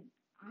 And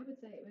I would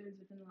say it was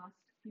within the last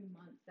few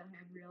months that I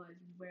have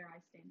realized where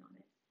I stand on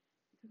it.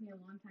 It took me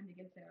a long time to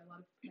get there. A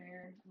lot of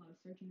prayer, a lot of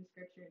searching the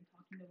scripture and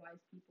talking to wise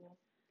people.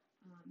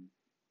 And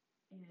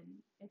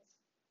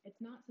it's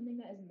not something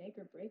that is make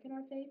or break in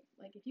our faith.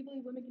 Like if you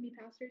believe women can be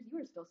pastors, you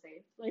are still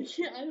saved. Like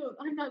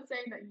I'm not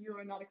saying that you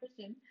are not a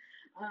Christian,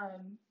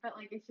 but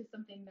like it's just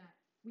something that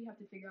we have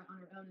to figure out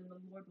on our own, and the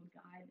Lord will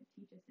guide and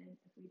teach us in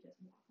if we just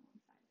walk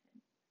alongside of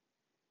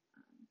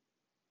Him.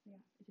 Yeah,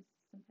 it just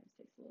sometimes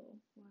takes a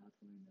little while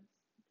to learn this,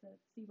 to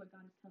see what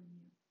God is telling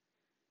you.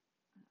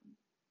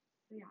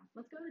 So yeah,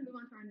 let's go ahead and move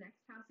on to our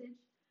next passage,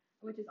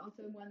 which is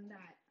also one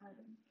that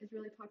is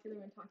really popular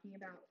when talking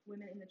about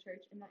women in the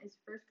church, and that is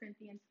 1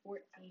 Corinthians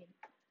 14,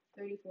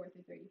 34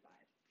 through 35.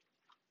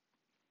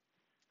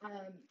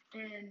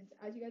 And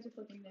as you guys are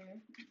flipping there,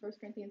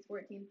 1 Corinthians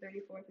 14,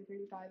 34 through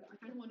 35, I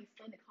kind of want to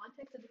explain the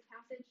context of this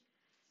passage.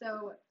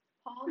 So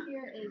Paul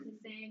here is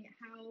saying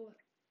how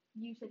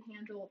you should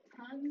handle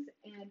tongues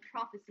and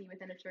prophecy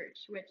within a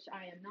church, which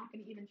I am not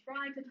going to even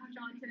try to touch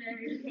on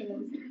today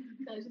because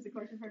that is just a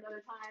question for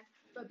another time.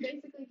 But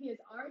basically, he has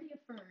already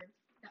affirmed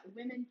that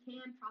women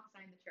can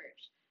prophesy in the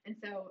church. And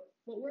so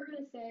what we're going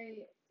to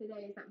say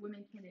today is that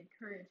women can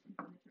encourage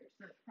people in the church.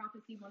 So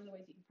prophecy, one of the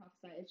ways you can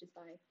prophesy is just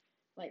by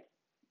like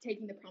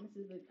taking the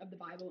promises of the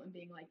Bible and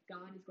being like,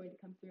 God is going to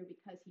come through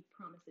because He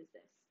promises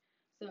this.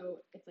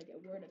 So it's like a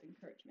word of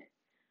encouragement.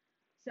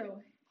 So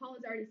Paul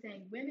is already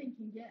saying women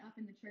can get up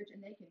in the church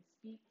and they can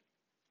speak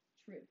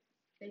truth.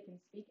 They can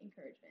speak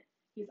encouragement.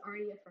 He's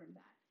already affirmed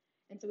that.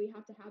 And so we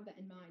have to have that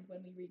in mind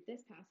when we read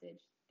this passage,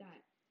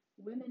 that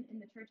women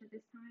in the church at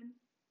this time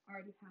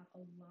already have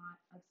a lot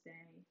of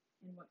say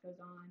in what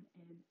goes on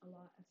and a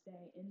lot of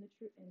say in the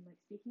truth and like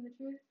speaking the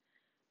truth.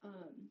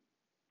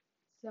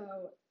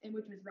 And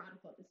which was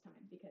radical at this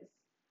time because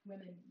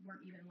women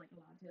weren't even like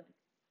allowed to like,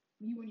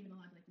 you weren't even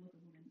allowed to like look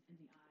a woman in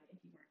the eye if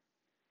you weren't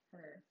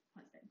her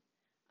husband.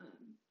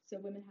 So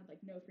women had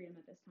like no freedom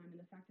at this time,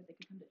 and the fact that they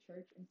could come to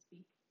church and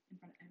speak in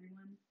front of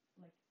everyone,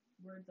 like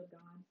words of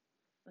God,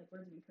 like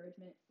words of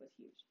encouragement, was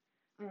huge.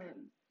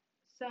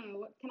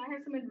 So can I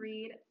have someone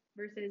read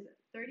verses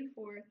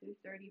 34 through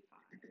 35?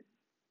 I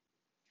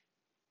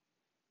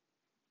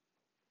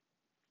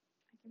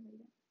can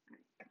read it.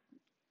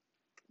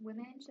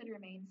 Women should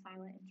remain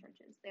silent in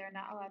churches. They are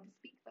not allowed to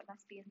speak, but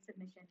must be in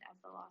submission, as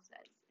the law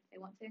says. If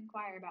they want to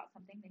inquire about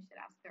something, they should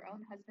ask their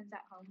own husbands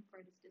at home, for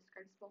it is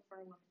disgraceful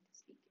for a woman to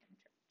speak in the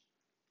church.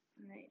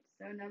 All right,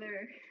 so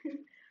another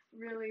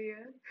really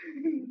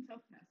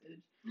tough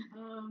passage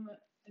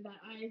that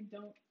I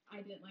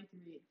didn't like to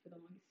read for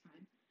the longest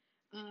time.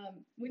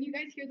 When you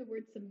guys hear the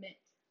word submit,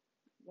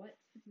 what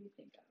do you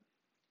think of?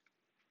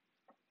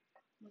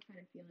 What kind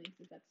of feelings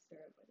does that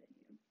stir up within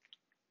you?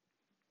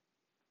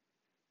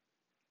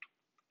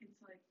 It's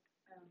like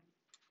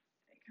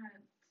it kind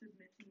of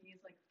submit to me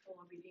is like full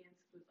obedience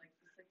with like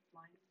just like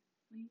blindly,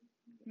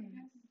 I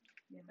guess.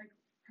 Yeah. Like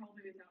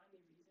probably without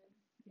any reason.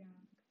 Yeah.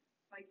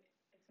 Like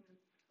if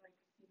someone like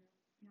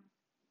Yeah.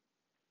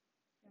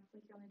 Yeah,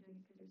 like you're only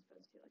doing it because you're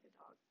supposed to, like a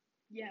dog.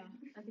 Yeah.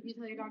 Like if you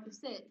tell your dog to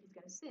sit, he's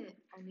gonna sit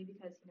only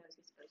because he knows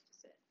he's supposed to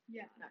sit.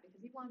 Yeah. Not because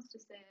he wants to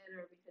sit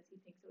or because he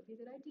thinks it would be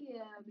a good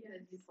idea,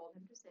 because you Yes. told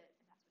him to sit,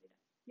 and that's what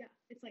he does. Yeah.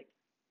 It's like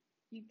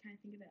you kind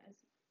of think of it as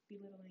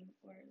belittling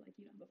or like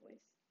you don't have a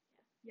voice.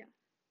 Yeah.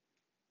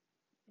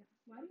 Yeah.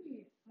 Why do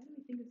we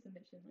think of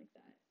submission like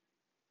that?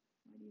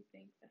 Why do you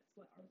think that's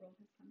what our world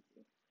has come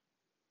to? Because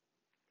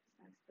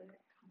that's the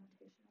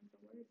connotation of the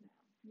word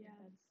now.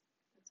 Yeah.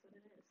 That's what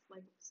it is.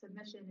 Like,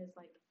 submission is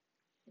like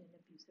in an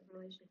abusive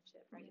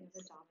relationship, right? You have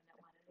a dominant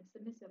one and a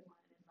submissive one,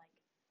 and like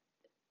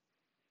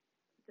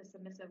the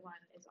submissive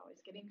one is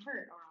always getting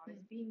hurt or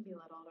always being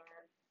belittled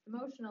or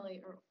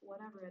emotionally or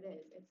whatever it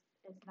is.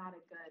 It's not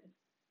a good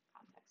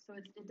context. So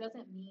it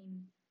doesn't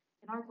mean,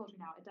 in our culture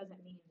now, it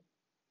doesn't mean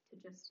to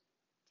just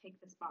take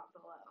the spot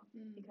below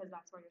because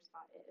that's where your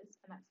spot is,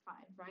 and that's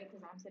fine, right?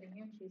 Because I'm sitting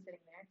here and she's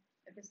sitting there.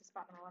 If this is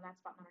spot number 1, that's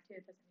spot number 2.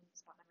 It doesn't mean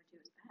spot number 2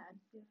 is bad.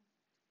 Yeah.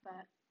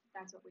 But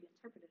that's what we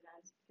interpret it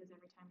as, because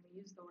every time we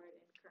use the word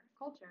in current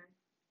culture,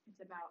 it's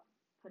about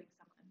putting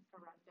someone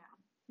a rung down.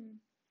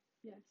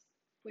 Yes.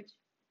 Which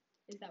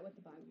is that what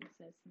the Bible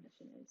says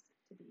submission is,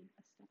 to be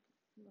a step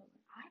lower?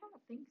 I don't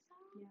think so.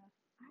 Yeah.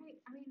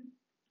 I mean,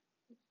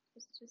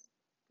 it's just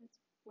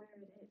that's where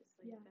it is. Like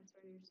Yeah. that's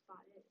where your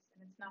spot is,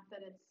 and it's not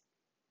that it's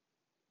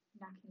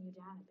knocking you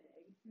down a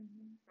big,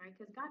 right?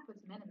 Because God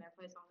puts men in their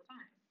place all the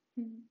time,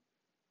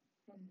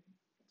 and it's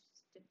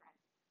just different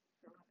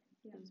for women.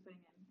 Yeah. He's putting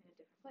them in a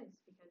different place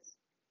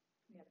because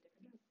we have a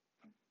different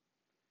job.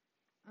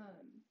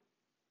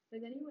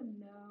 Does anyone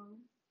know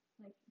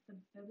like the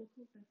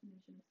biblical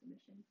definition of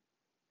submission?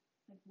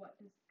 Like, what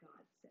does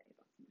God say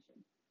about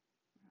submission,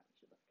 or how it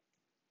should look?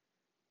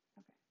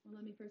 Okay.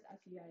 Well, let me first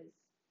ask you guys.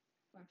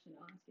 Well, actually,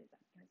 I'll ask you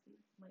that guys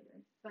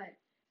later. But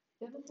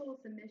biblical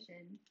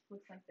submission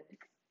looks like this.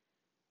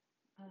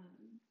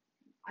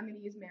 I'm going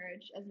to use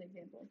marriage as an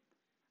example.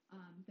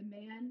 The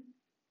man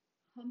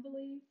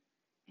humbly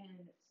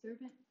and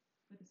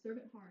with a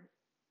servant heart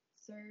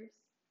serves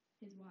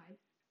his wife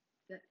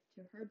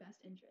to her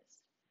best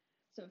interest.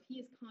 So if he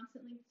is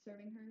constantly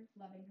serving her,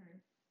 loving her,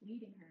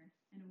 leading her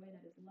in a way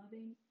that is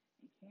loving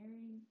and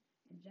caring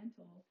and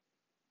gentle,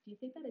 do you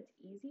think that it's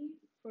easy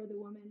for the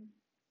woman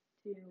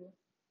to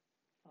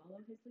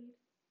follow his lead?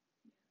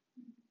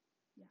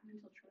 Yeah.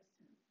 And she'll trust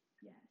him.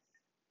 Yes.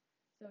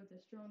 So it's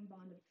a strong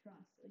bond of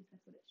trust. At least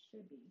that's what it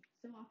should be.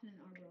 So often in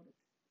our world,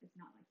 it's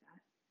not like that.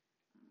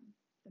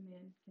 The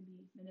man can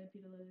be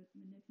manipulative.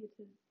 It's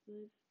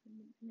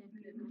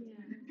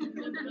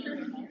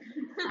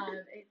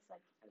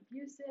like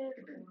abusive,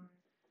 or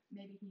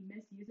maybe he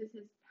misuses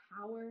his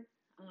power,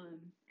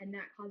 and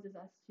that causes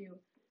us to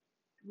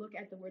look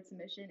at the word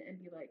submission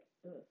and be like,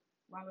 ugh,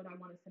 why would I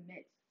want to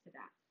submit to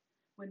that?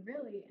 When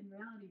really, in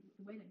reality,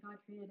 the way that God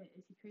created it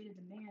is he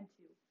created the man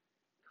to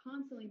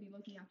constantly be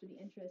looking after the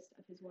interest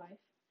of his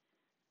wife,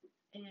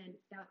 and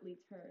that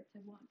leads her to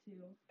want to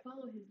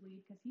follow his lead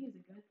because he is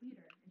a good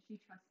leader and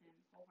she trusts him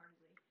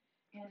wholeheartedly.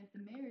 And if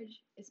the marriage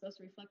is supposed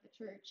to reflect the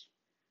church,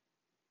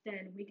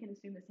 then we can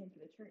assume the same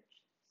for the church.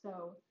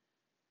 So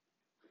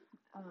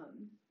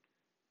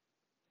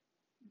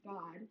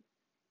God,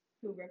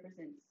 who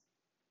represents,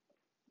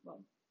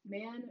 well,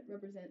 man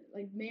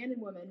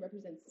and woman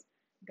represents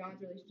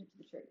God's relationship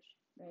to the church,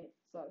 right?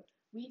 So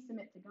we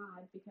submit to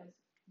God because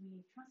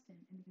we trust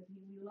him and because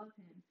we love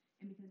him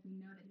and because we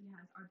know that he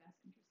has our best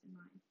interest in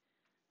mind.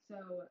 So,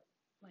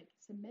 like,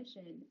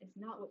 submission is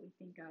not what we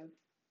think of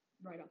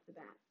right off the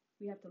bat.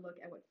 We have to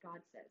look at what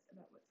God says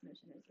about what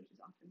submission is, which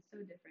is often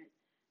so different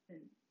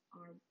than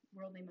our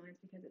worldly minds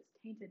because it's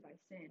tainted by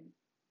sin,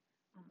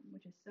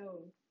 which is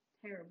so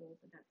terrible,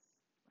 but that's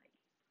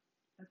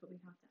what we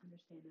have to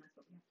understand, and that's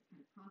what we have to kind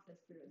of process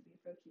through as we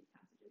approach these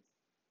passages.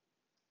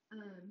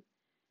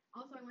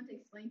 Also, I want to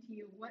explain to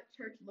you what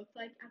church looked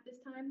like at this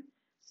time.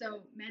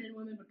 So men and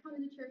women would come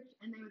into church,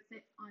 and they would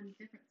sit on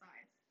different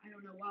sides. I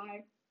don't know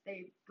why.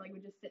 They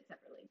would just sit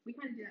separately. We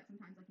kind of do that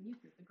sometimes, like in youth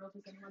group. The girls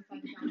would sit on one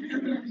side, the guys would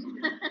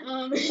sit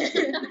on the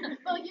other.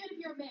 Well, even if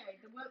you're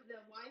married, the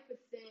wife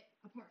would sit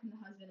apart from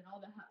the husband, and all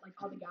the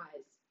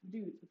guys,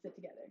 dudes, would sit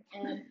together.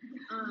 And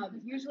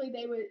usually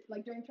they would,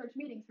 like during church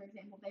meetings, for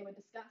example, they would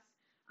discuss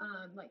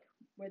like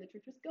where the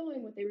church was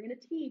going, what they were going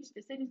to teach,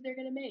 decisions they're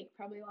going to make,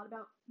 probably a lot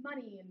about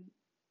money and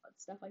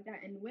stuff like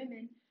that. And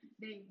women,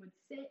 they would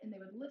sit and they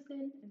would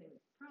listen and they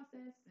would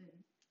process, and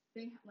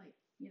they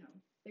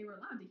they were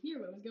allowed to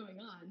hear what was going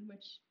on,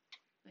 which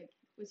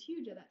was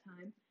huge at that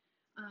time.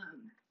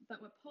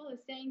 But what Paul is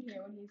saying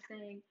here, when he's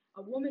saying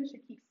a woman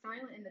should keep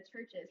silent in the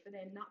churches, for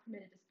they are not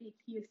permitted to speak,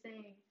 he is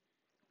saying,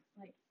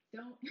 like,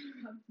 don't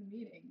interrupt the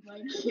meeting,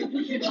 like,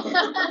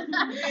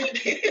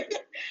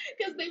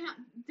 because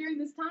during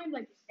this time,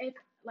 if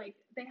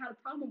they had a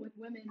problem with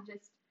women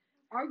just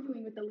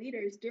arguing with the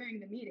leaders during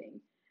the meeting,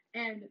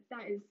 and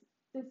that is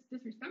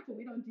disrespectful.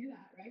 We don't do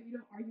that, right? We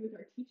don't argue with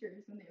our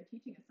teachers when they are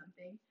teaching us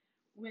something.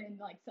 When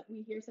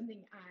we hear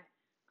something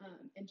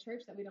in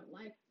church that we don't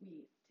like,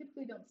 we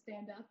typically don't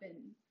stand up and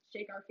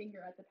shake our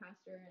finger at the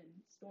pastor and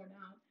storm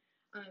out.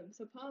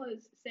 So Paul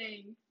is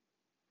saying,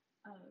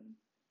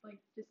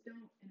 just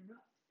don't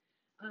interrupt.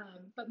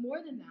 But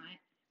more than that,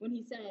 when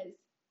he says,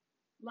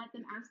 let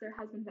them ask their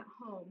husbands at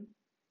home,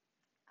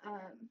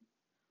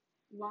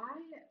 why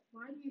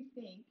do you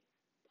think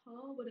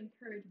Paul would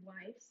encourage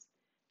wives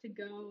to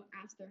go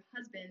ask their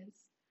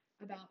husbands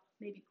about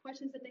maybe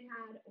questions that they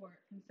had or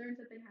concerns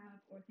that they have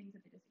or things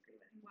that they disagree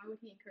with? Why would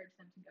he encourage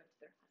them to go to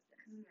their husbands?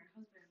 Because their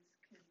husbands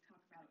can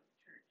talk about it with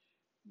the church.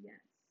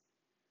 Yes.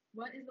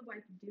 What is the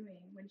wife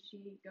doing when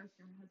she goes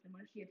to her husband?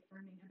 What is she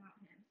affirming about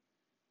him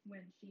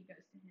when she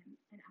goes to him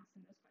and asks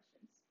him those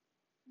questions?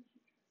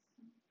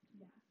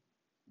 Yeah.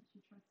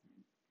 She trusts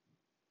him.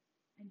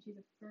 And she's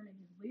affirming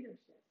his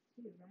leadership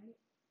too, right?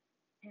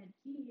 And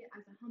he,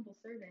 as a humble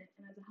servant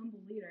and as a humble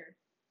leader,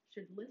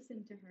 should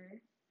listen to her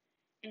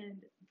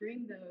and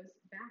bring those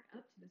back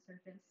up to the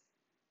surface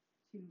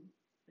to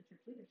the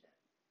church leadership.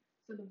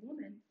 So the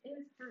woman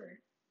is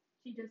heard.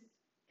 She just,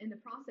 in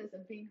the process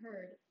of being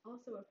heard,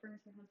 also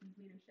affirms her husband's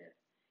leadership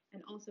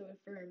and also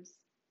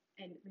affirms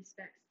and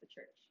respects the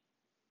church.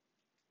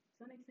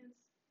 Does that make sense?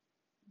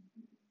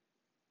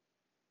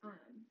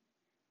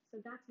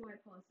 So that's why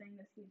Paul is saying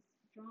this.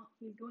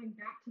 He's going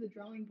back to the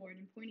drawing board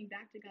and pointing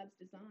back to God's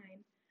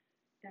design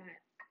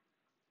that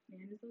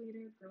man is the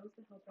leader, girl is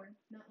the helper.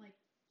 Not like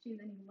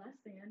she's any less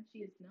than.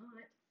 She is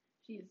not.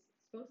 She is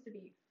supposed to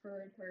be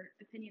heard. Her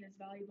opinion is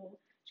valuable.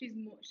 She is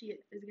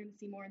going to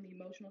see more on the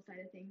emotional side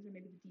of things or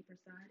maybe the deeper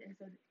side, and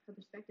so her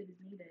perspective is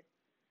needed.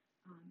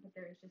 But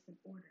there is just an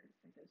order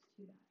that goes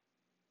to that.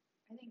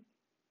 I think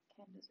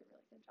Ken does a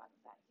really good job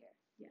of that here.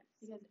 Yes.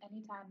 Because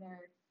anytime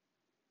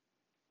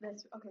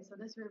so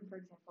this room,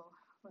 for example,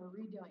 we're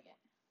redoing it.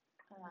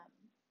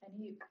 And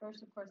he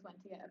first, of course,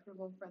 went to get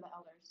approval for the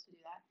elders to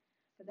do that.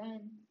 But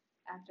then,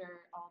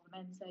 after all the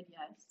men said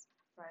yes,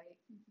 right,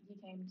 he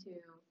came to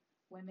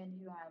women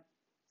who have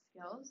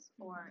skills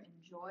or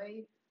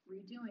enjoy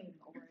redoing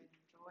or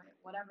enjoy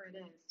whatever it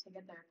is to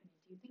get their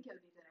opinion. Do you think it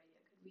would be a good idea?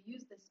 Could we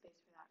use this space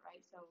for that,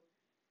 right? So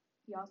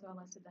he also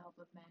enlisted the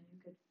help of men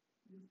who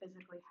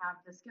physically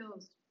have the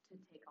skills to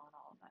take on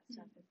all of that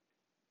stuff.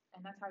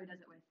 And that's how he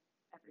does it with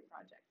every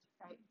project,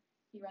 right?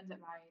 He runs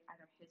it by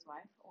either his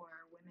wife or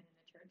women in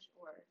the church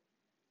or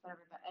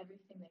whatever, but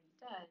everything that he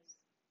does,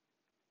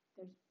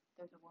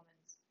 there's a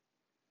woman's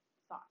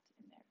thought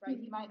in there, right?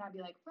 He might not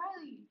be like,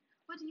 Riley,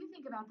 what do you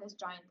think about this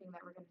giant thing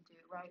that we're going to do,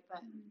 right?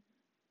 But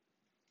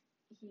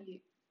I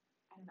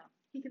don't know.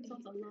 He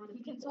consults a lot of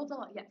people. He consults a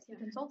lot, yes. He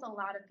consults a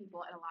lot of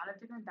people at a lot of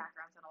different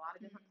backgrounds and a lot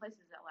of different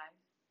places at life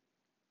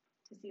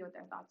to see what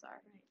their thoughts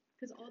are. Right.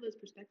 Because all those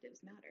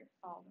perspectives matter.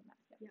 All of them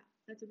matter. Yeah,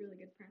 that's a really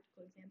good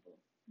practical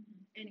example.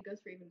 And it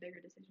goes for even bigger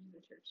decisions in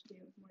the church too,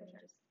 more than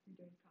just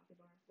redoing the coffee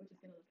bar, which is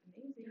going to look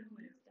amazing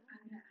when it's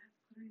done.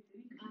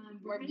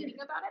 We're meeting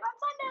about it on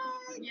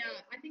Sunday. Yeah,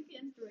 I think the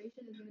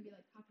inspiration is going to be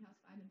like Coffee House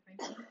 5 in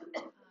Franklin.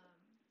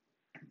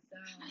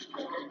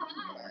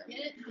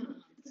 Get it?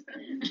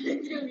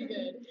 It's going to be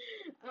good.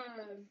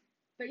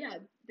 But yeah,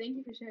 thank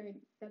you for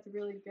sharing. That's a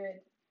really good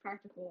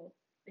practical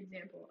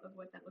example of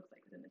what that looks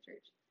like within the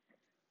church.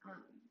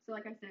 So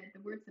like I said,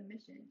 the word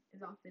submission is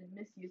often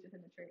misused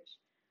within the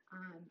church.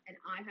 And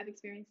I have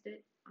experienced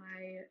it.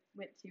 I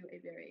still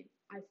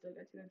go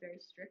to a very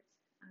strict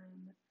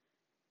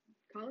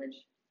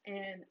college,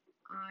 and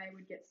I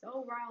would get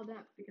so riled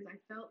up because I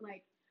felt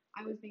like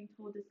I was being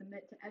told to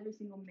submit to every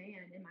single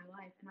man in my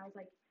life, and I was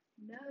like,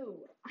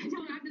 no, I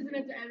don't have to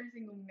submit to every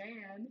single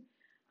man.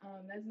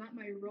 That's not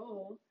my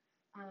role.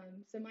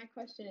 So my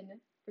question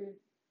for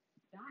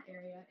that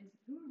area is,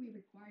 who are we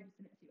required to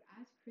submit to?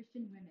 As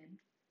Christian women,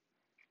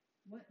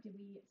 what do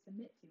we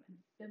submit to in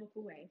a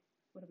biblical way?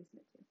 What do we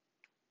submit to?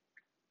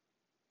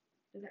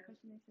 Does that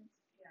question make sense?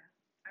 Yeah.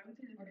 I would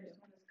say the first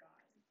one is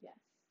God. Yes.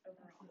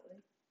 Overall.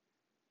 Absolutely.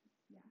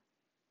 Yeah.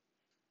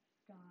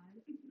 God.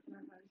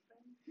 Our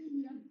husband.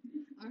 Yeah.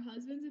 Our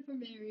husbands, if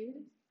we're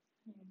married.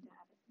 Your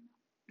dad is not.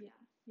 Yeah.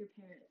 Your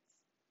parents.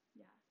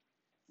 Yeah.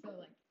 So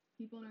like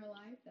people in our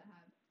life that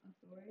have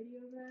authority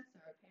over us,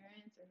 or our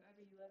parents, or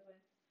whoever you live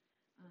with.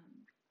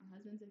 Our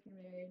husbands, if you're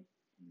married,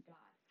 and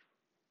God.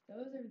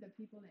 Those are the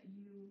people that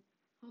you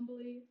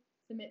humbly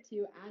submit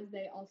to as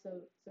they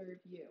also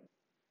serve you.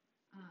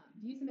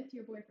 Do you submit to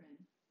your boyfriend?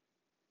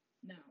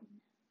 No.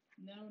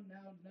 No.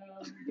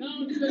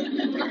 Don't submit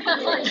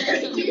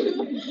to your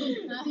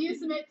boyfriend. Do you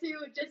submit to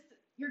just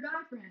your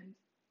guy friend?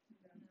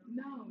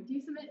 No. Do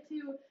you submit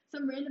to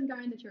some random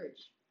guy in the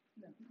church?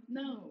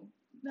 No.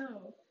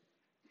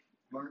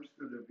 Mark's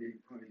going to be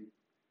probably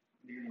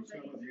needing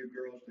some of you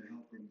girls to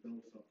help him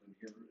build something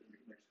here in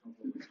the next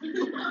couple of weeks.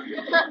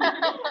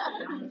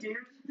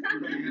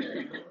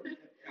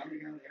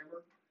 Anybody got a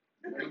hammer?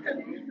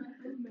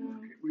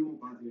 No. We won't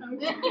bother you.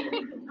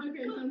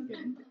 Okay, sounds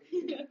good.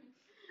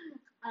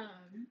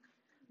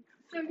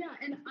 So yeah,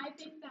 and I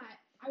think that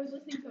I was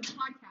listening to a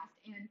podcast,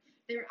 and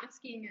they were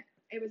asking.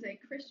 It was a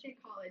Christian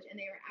college, and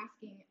they were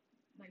asking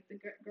like the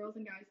girls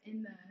and guys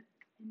in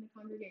the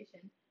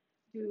congregation,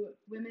 do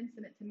women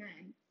submit to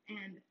men?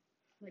 And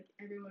like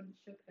everyone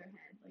shook their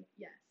head, like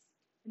yes.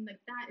 And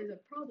like that is a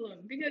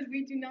problem because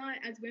we do not,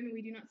 as women,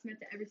 we do not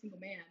submit to every single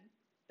man.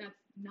 That's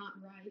not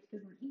right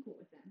because we're equal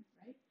with them,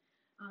 right?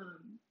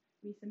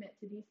 We submit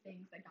to these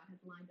things that God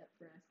has lined up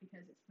for us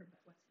because it's for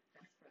what's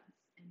best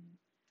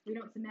we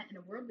don't submit in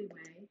a worldly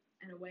way,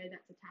 in a way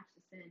that's attached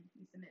to sin.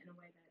 We submit in a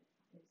way that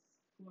is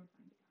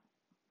glorifying to God.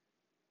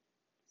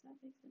 Does that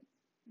make sense?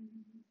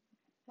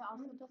 That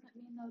also doesn't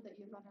mean though that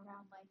you run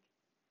around like,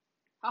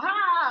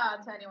 haha,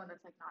 to anyone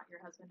that's like not your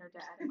husband or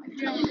dad and like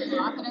telling them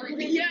off and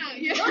everything. Yeah.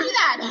 Don't do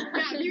that.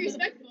 Yeah, be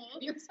respectful.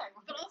 Be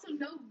respectful. But also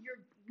know your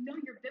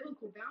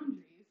biblical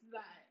boundaries.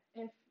 That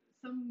if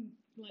some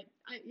that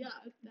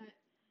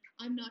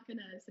I'm not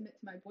gonna submit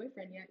to my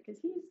boyfriend yet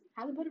because he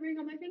hasn't put a ring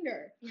on my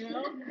finger. You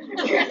know.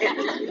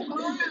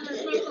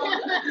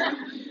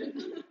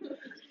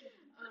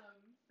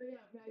 But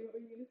yeah, Maddie, what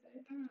were you gonna say?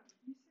 You sent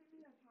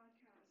me that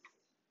podcast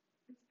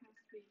this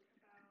past week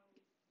about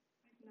like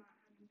not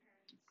having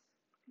parents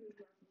who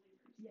are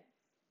believers. Yes.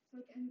 So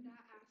like in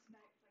that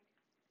aspect,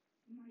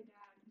 like my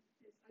dad is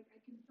like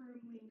I can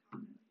firmly and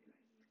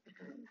confidently say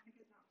that he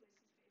has not placed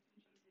his faith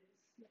in Jesus.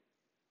 Yes.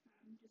 Just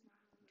not have a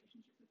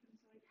relationship with him.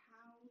 So like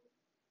how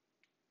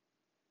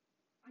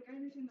like I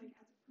understand like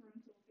as a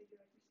parental figure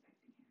like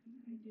respecting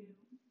him and I do,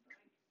 but like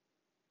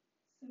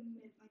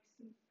submit like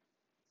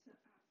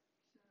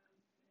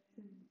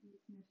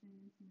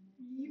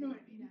you know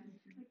what I mean? Yeah. Like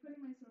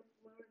putting myself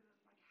lower than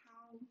like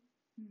how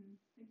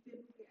like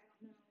biblically I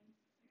don't know.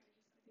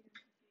 Like I think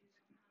I'm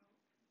confused on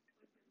how like biblically I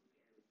would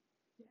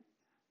do that.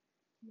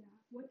 Yeah.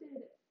 What did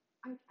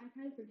I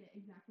kind of forget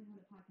exactly how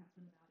the podcast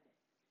went about it.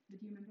 But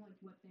do you remember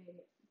like what they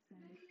said?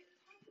 They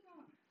talked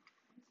about I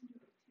listened to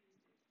it Tuesday.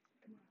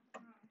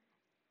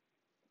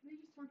 They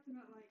just talked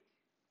about like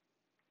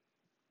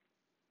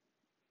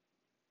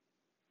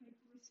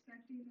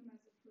respecting them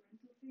as a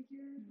parental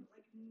figure, but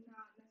like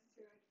not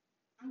necessarily like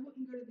I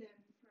wouldn't go to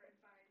them for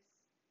advice,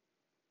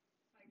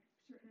 like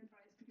certain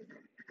advice because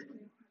like they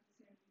don't have the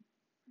same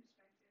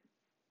perspective as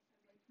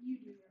like you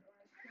do or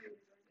as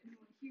Chloe or as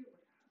anyone here would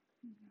have. That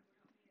would help me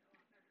a lot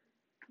better.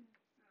 So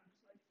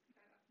like that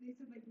they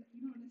said like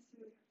you don't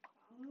necessarily have to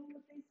follow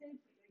what they say,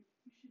 but like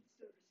you should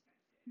still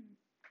respect it.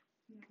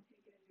 You know, take it into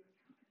account in a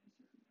certain way.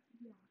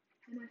 Yeah.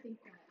 And I think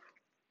that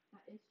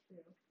is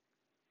true.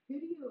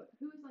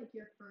 Who's like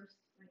your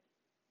first like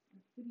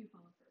who do you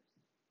follow first?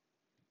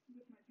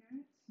 With my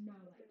parents? No,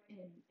 like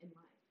in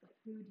life. Like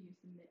who do you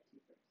submit to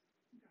first?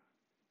 God.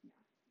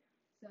 Yeah.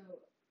 So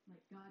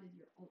like God is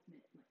your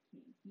ultimate like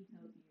king. He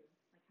tells you like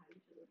how you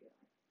should live your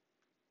life.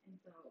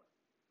 And so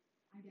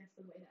I guess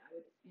the way that I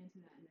would answer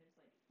that, and there's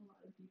like a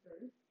lot of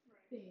deeper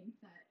things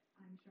that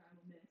I'm sure I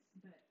will miss,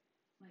 but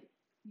like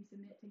you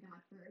submit to God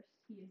first.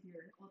 He is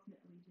your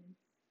ultimate allegiance.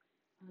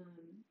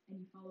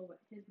 And you follow what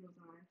his rules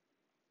are.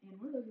 And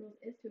one of those rules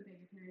is to obey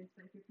your parents,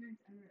 but if your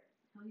parents ever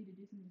tell you to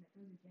do something that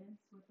goes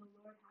against what the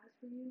Lord has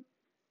for you,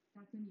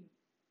 that's when you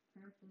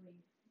prayerfully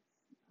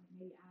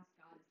maybe ask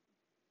God, is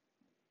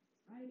this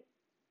right?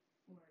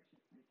 Or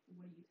just like, what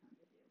are you telling me to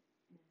do?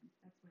 And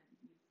that's when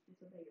you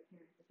disobey your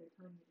parents if they're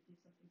telling you to do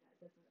something that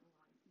doesn't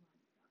align with God's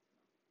will.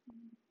 Does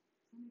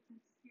that make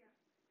sense? Yeah.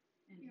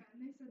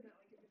 And they said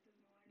that like if it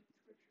doesn't align with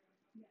scripture,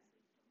 like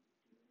obviously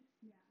don't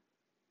do it. Yeah.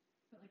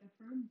 But like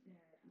affirm their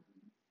authority in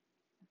your life.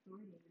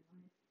 Right.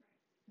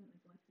 Don't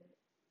neglect it.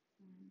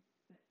 But don't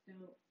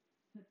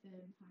put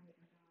them higher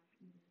than God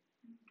either.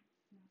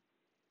 Yeah.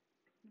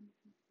 That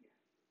makes sense. Yeah.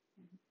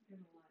 And there's a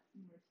lot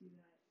more to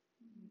that.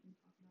 We can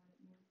talk about it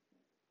more.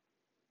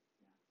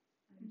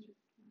 But yeah.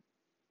 Yeah.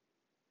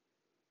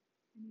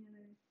 Any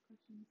other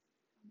questions,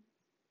 comments?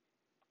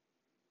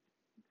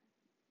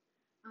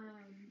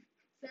 Okay.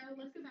 So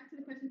let's go back to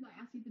the questions I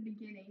asked you at the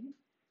beginning,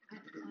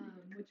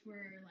 which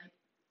were like.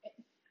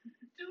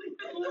 Julia's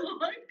a little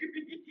hungry. You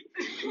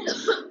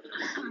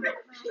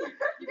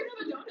can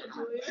have a donut,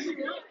 Julia, if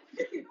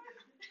you want.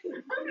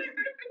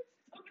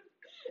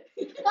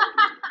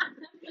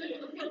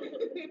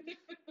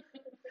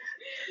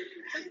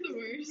 That's the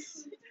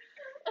worst.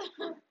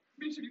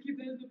 Make sure to keep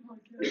that in the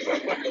podcast.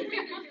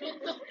 I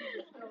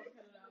won't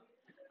cut it out.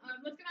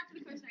 Let's go back to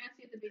the question I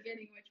asked you at the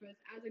beginning, which was,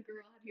 as a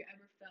girl, have you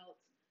ever felt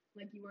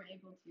like you weren't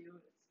able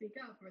to speak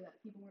up, or that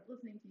people weren't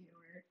listening to you,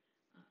 or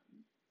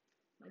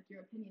like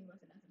your opinion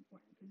wasn't as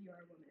important because you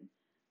are a woman?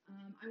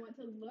 I want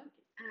to look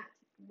at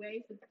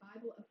ways that the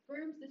Bible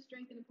affirms the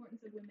strength and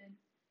importance of women,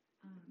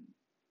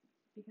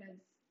 because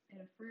it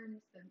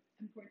affirms the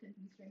importance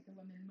and strength of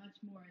women much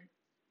more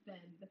than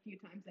the few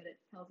times that it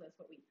tells us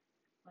what we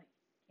like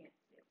can't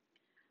do.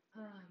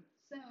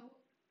 So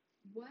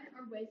what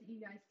are ways that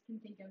you guys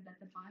can think of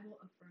that the Bible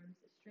affirms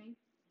the strength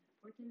and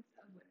importance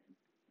of women?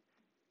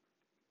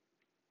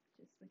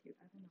 Just with your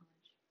Bible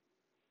knowledge.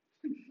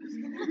 Who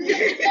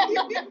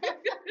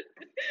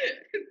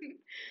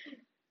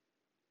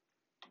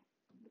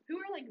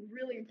are like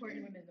really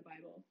important women in the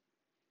Bible?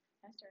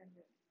 Esther and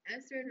Ruth.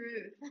 Esther and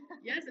Ruth.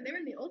 Yes, and they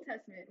were in the Old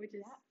Testament, which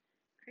is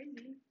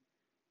crazy.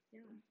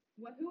 Yeah.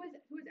 Who was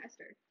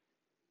Esther?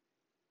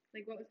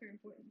 Like, what was her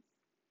importance?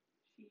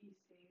 She saved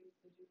the Jewish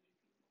people.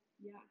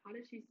 Yeah. How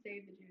did she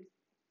save the Jewish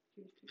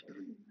people?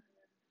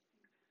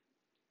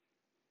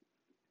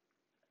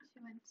 She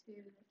went to the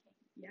king.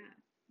 Yeah.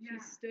 She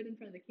stood in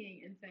front of the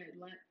king and said,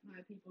 "Let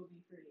my people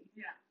be free."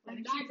 Yeah. Like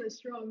that's a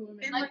strong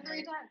woman. And, Like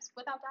right 3 times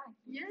without dying.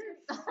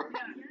 Yes.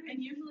 Yeah. And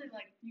usually,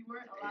 like, you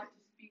weren't allowed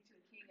to speak to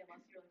the king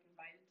unless you were, like,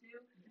 invited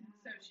to.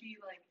 So she,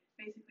 like,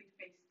 basically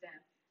faced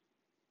death.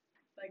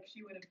 Like,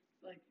 she would have,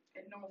 like,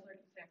 in normal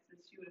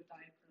circumstances, she would have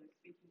died for, like,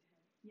 speaking to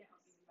him. Yes.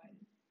 Not being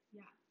invited.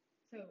 Yeah.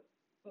 So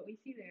what we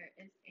see there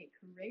is a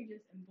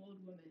courageous and bold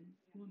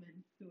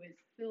woman who is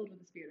filled with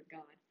the Spirit of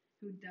God,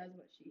 who does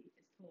what she is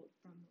told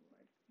from the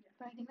Lord.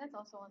 But I think that's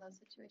also one of those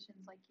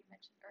situations like you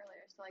mentioned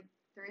earlier. So like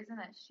the reason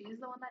that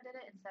she's the one that did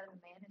it instead of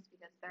a man is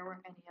because there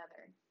weren't any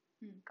other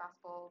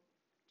gospel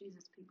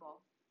Jesus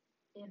people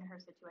in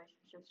her situation.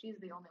 So she's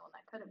the only one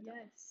that could have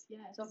done it.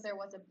 Yes. So if there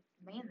was a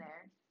man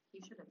there, he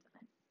should have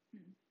done it.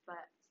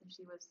 But since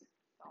she was the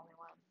only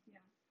one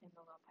in the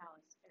little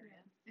palace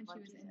area, And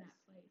she like was in Jesus, that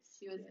place.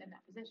 she was in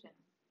that position.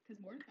 Because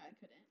Mordecai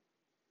couldn't,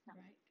 No.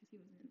 right? Because he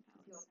wasn't in the palace.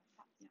 He wasn't in the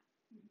palace.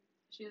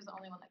 She was the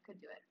only one that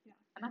could do it. Yeah.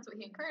 And that's what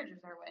he encourages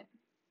her with.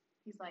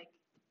 He's like,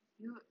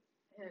 you,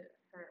 her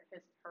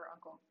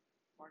uncle,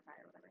 Mordecai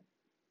or whatever,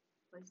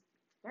 was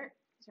Bert.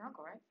 He's your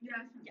uncle, right?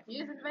 Yeah.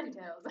 He was in the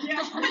VeggieTales. But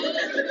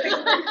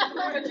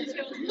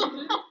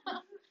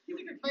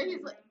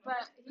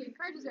he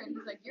encourages her and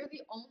he's like, you're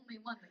the only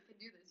one that can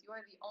do this. You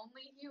are the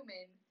only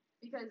human,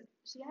 because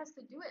she has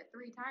to do it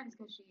 3 times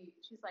because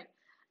she's like,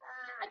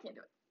 I can't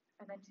do it.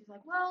 And then she's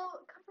like,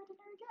 well, come for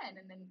dinner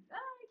again. And then, I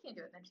can't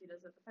do it. And then she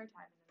does it the 3rd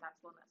time, and then that's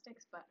the one that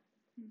sticks. But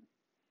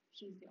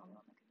she's the only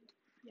one that can do it.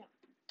 Yeah.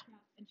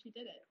 And she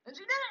did it. And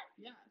she did it!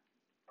 Yeah.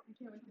 I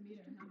can't wait to meet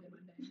her in heaven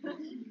one day.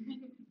 Boss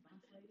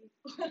lady.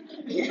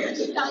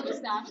 She's got the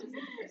stash.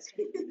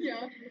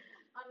 Yeah.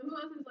 Who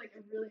else is like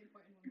a really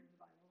important woman in the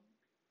Bible?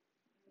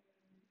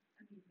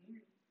 I mean,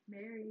 Mary.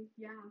 Mary.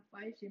 Yeah.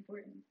 Why is she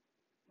important?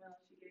 Well,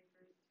 she gave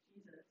birth to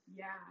Jesus.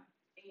 Yeah.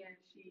 And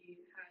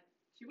she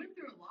went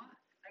through a lot.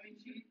 I mean,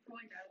 she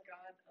probably doubted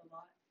God a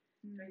lot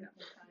during that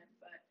whole time,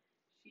 but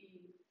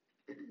she's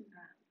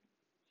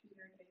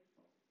very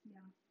faithful.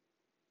 Yeah.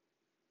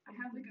 I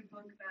have like a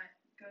book that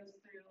goes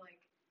through like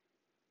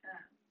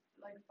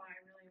 5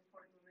 really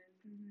important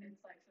women.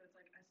 It's like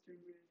Esther,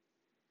 Ruth,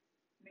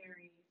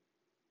 Mary,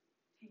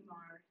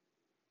 Tamar,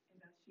 and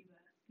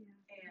Bathsheba. Yeah.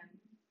 And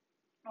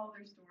all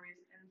their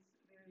stories, and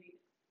it's very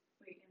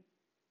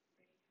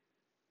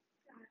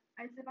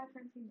I'd say by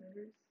Francine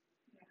Rivers.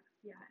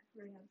 Yeah.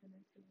 Rahab's in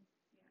it too.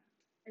 Yeah.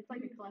 It's like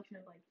a collection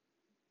of like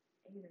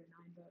 8 or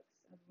 9 books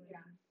of women.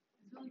 Yeah.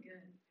 It's really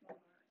good.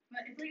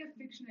 But it's like a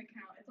fiction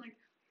account. It's like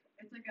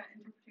an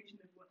interpretation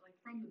of what, like,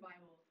 from the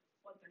Bible,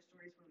 what their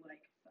stories were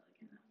like, but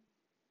like in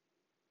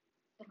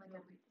a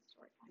read the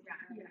story. yeah,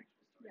 an Yeah.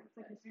 actual story. Yeah, it's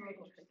like But very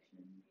historical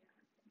interesting.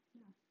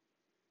 fiction.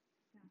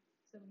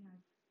 So we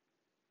have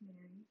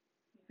Mary.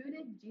 Who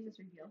did Jesus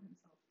reveal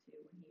himself to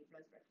when he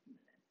resurrected from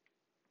the dead?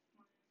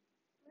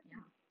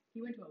 Yeah. He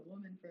went to a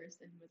woman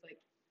first and was like,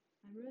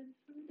 I'm risen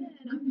from the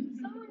dead. I'm the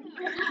Messiah.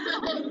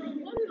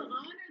 What an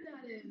honor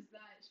that is,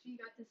 that she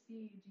got to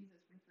see Jesus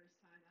for the first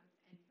time out of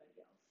anybody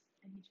else.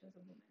 And he chose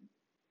a woman.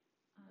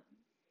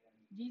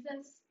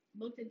 Jesus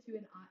looked into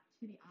the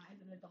eyes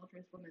of an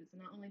adulterous woman. So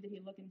not only did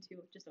he look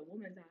into just a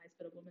woman's eyes,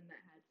 but a woman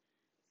that had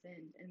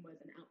sinned and was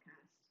an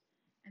outcast.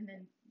 And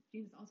then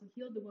Jesus also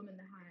healed the woman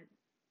that had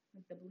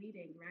like the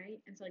bleeding,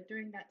 right? And so like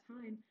during that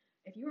time,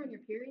 if you were on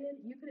your period,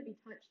 you couldn't be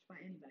touched by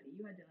anybody.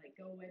 You had to like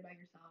go away by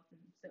yourself and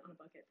sit on a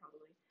bucket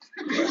probably.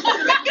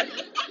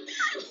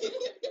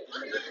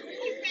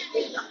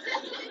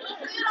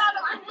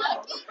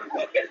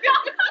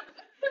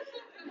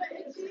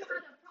 And she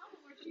had a problem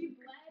where she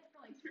bled for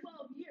like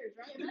 12 years,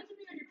 right? Imagine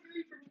being on your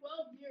period for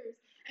 12 years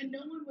and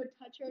no one would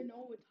touch her, no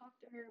one would talk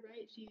to her,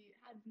 right? She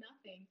had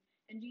nothing,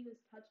 and Jesus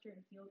touched her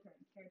and healed her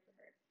and cared for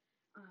her.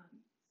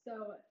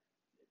 So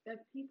the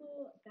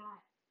people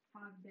that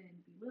have been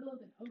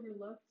belittled and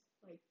overlooked,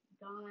 like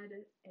God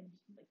and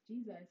like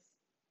Jesus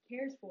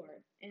cares for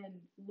and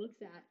looks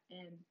at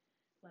and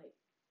like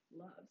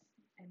loves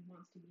and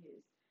wants to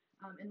use.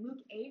 In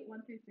Luke 8,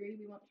 1-3,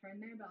 we won't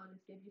turn there, but I'll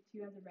just give you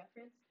 2 as a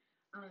reference.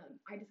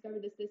 I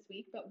discovered this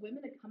week, but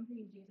women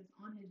accompanied Jesus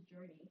on his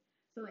journey.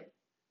 So like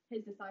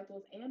his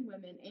disciples and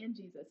women and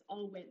Jesus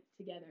all went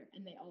together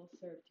and they all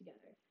served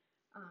together.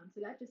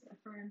 So that just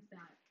affirms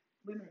that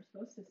women are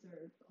supposed to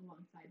serve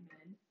alongside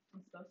men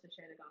and supposed to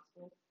share the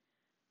gospel.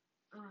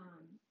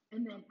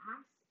 And then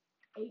Acts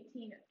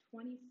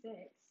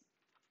 18:26.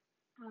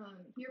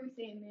 Here we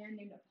see a man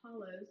named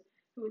Apollos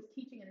who was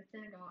teaching in a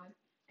synagogue,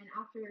 and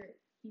after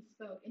he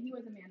spoke, and he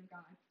was a man of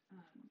God,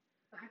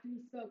 but after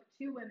he spoke,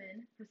 2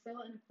 women,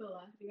 Priscilla and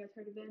Aquila, have you guys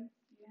heard of them?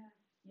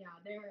 Yeah,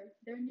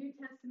 they're New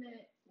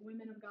Testament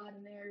women of God,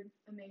 and they're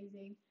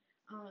amazing.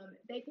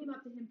 They came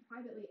up to him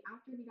privately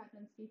after he got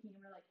done speaking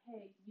and were like,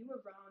 hey, you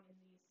were wrong in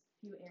these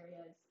few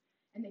areas,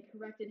 and they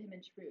corrected him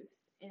in truth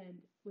and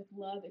with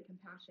love and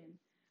compassion.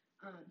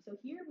 So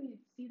here we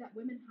see that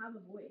women have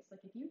a voice.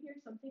 Like if you hear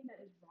something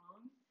that is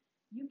wrong,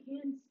 you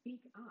can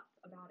speak up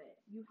about it.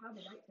 You have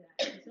a right to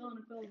that. Priscilla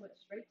and Aquila went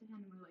straight to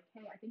him and were like,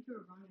 hey, I think you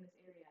were wrong in this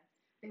area.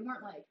 They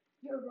weren't like,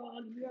 you're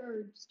wrong,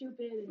 you're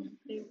stupid, and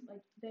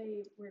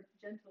they were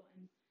gentle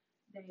and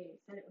they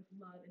said it with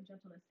love and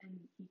gentleness, and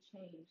he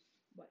changed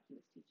what he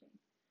was teaching.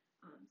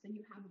 So you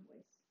have a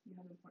voice, you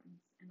have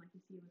importance, and like you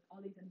see with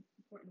all these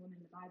important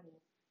women in the Bible,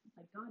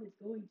 like God is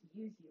going to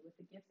use you with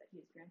the gifts that he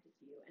has granted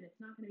to you, and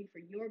it's not going to be for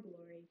your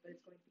glory, but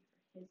it's going to be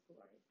for his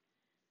glory.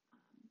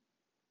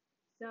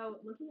 So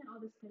looking at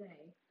all this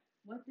today,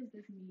 what does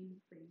this mean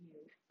for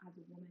you as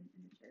a woman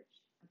in the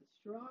church, as a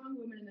strong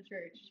woman in the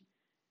church?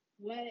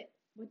 What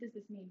does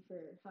this mean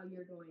for how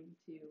you're going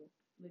to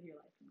live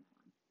your life from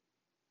now on?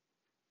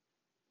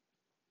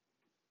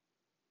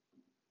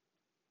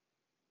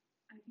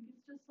 I think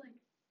it's just like,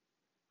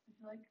 I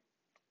feel like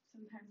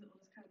sometimes it will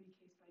just kind of be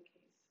case by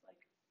case, like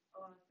a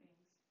lot of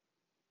things.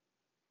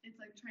 It's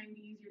like trying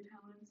to use your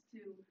talents to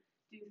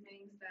do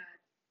things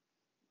that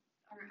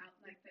are out,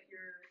 like that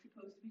you're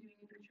supposed to be doing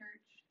in the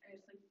church, and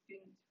it's like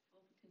doing it to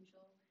full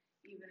potential,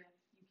 even if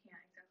you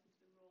can't exactly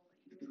do the role that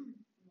you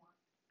want,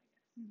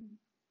 I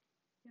guess.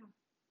 Yeah,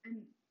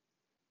 and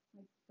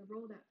like the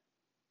role that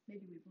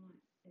maybe we want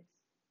is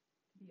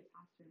to be a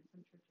pastor, and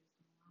some churches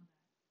don't allow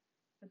that.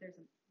 But there's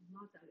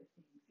lots of other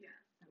things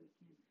that we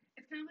can do.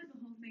 It's kind of like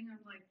the whole thing of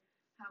like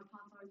how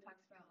Ponce always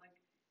talks about like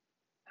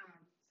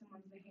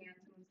someone's the hand,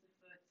 someone's the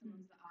foot,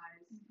 someone's the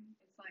eyes.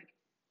 It's like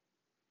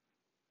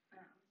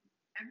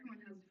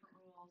everyone has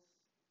different roles.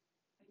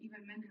 Like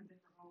even men have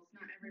different roles.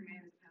 Not every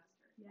man is a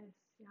pastor. Yes,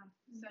 yeah.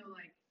 So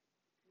like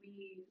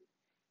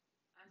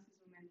us as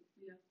women,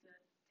 we have to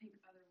take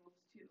other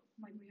roles too.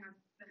 Like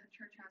the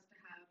church has to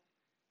have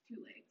 2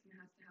 legs and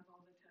has to have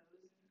all the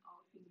toes and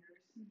all the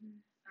fingers.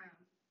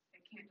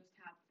 It can't just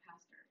have the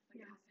pastor.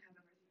 Like it has to have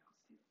everything else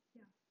too.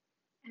 Yeah.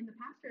 And the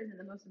pastor isn't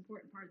the most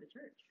important part of the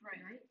church,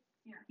 right?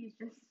 Yeah. He's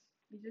just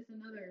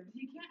another.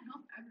 He can't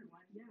help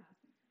everyone. Yeah.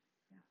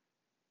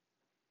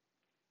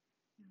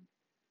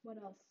 What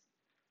else?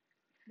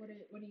 What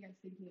are you guys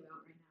thinking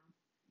about right now?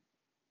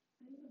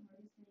 I think the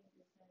hardest thing is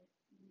that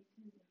we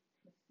tend to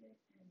twist it,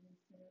 and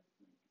instead of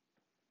like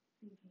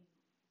thinking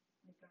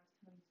like God's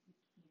telling us we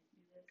can't do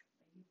this,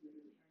 like you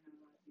literally are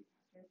not allowed to be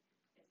pastor,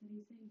 it's that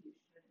he's saying you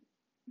shouldn't.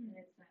 And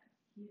it's that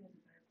he has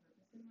a better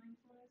purpose in mind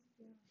for us.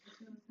 Yeah.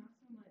 So it's not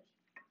so much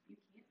you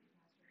can't be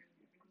pastor and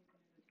everything's gonna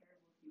go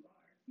terrible if you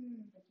are.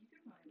 Like you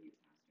could probably be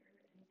a pastor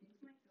and things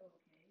might go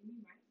okay and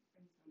you might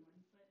bring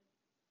someone, but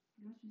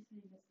God's just saying that's not the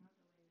way that I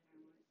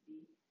want it to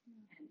be.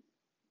 And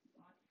a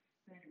lot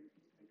better is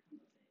gonna come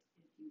of it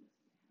if you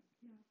listen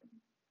to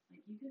him.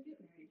 Like you could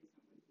get married to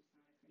someone who's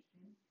not a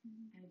Christian,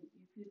 and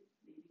you could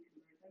maybe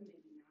convert them,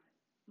 maybe not.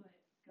 But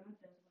God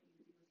does want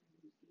you to be with someone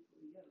who's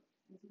equally yoked.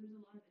 And so there's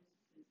a lot of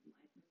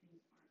instances in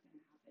life where things aren't going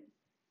to happen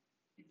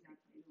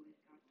exactly the way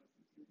that God wants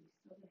them to. He's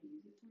still going to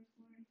use it for his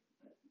glory,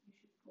 but you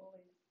should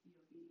always be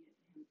obedient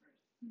to him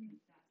first, because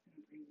that's going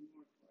to bring you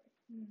more glory.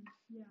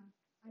 Yeah,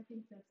 I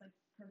think that's like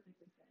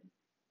perfectly said.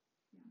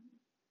 Yeah.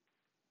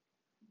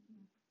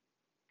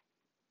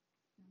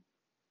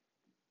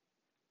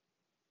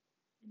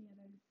 Any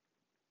other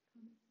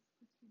comments,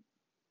 questions?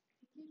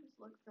 I think you just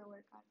look for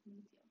where God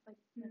needs you.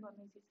 Like what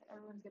Macy said,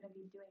 everyone's going to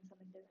be doing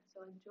something different.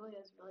 So like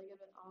Julia's really good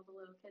with all the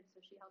little kids, so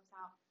she helps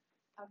out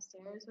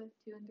upstairs with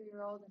 2 and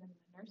 3-year-olds and in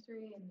the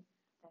nursery, and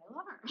they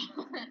love her.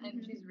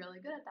 And she's really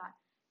good at that.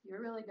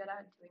 You're really good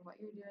at doing what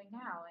you're doing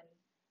now and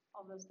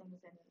all those things,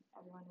 and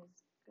everyone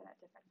is good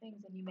at different things,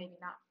 and you might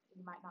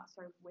not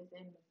serve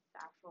within the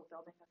actual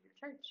building of your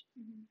church,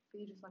 but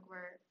you just look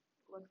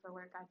for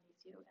where God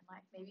needs you, and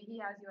like maybe he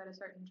has you at a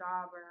certain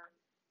job or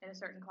in a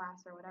certain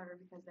class or whatever,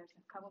 because there's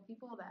a couple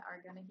people that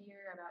are going to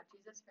hear about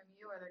Jesus from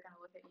you, or they're going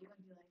to look at you and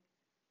be like,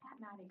 that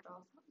Maddie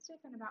girl, something's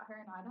different about her,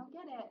 and I don't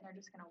get it, and they're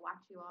just going to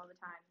watch you all the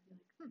time and be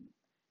like,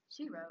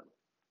 she wrote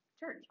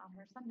church on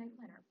her Sunday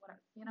planner, whatever,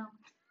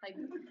 like,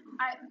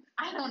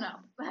 I don't know,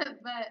 but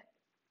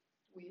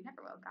we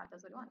never will. God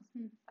does what he wants.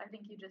 I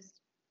think you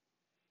just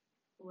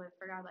live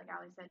for God, like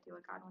Ali said, do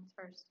what God wants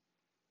first,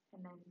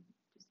 and then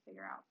just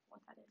figure out what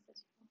that is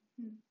as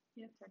you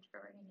go. Search for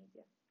where he needs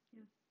you.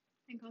 Yeah.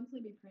 And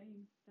constantly be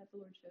praying that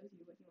the Lord shows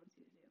you what he wants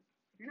you to do.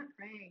 If you're not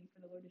praying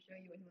for the Lord to show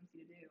you what he wants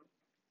you to do,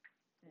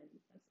 then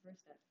that's the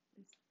first step,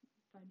 is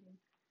finding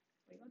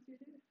what he wants you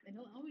to do. And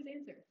he'll always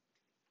answer.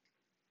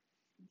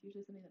 It's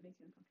usually something that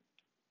makes you uncomfortable.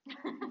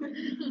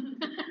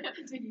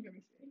 Speaking from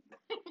experience.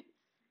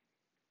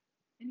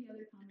 Any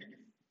other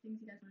comments, things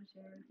you guys want to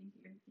share, or things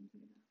that you're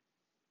thinking about?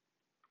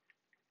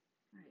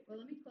 All right, well,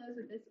 let me close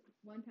with this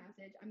one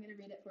passage. I'm going to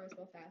read it for us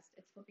real fast.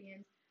 It's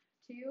Philippians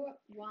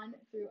 2:1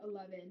 through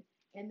 11,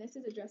 and this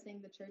is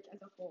addressing the church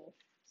as a whole.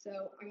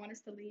 So I want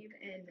us to leave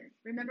and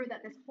remember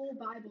that this whole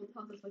Bible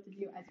tells us what to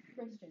do as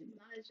Christians,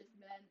 not as just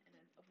men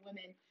and of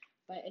women,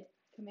 but it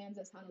commands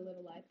us how to live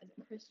a life as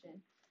a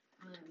Christian.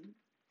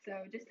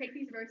 So just take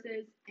these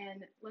verses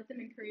and let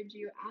them encourage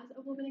you as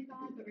a woman of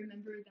God, but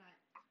remember that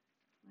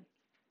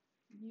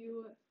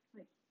you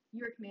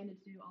are commanded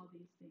to do all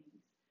these things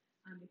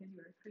because you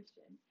are a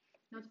Christian,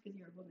 not just because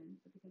you're a woman,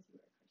 but because you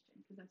are a Christian,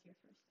 because that's your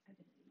first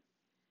identity.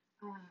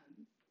 All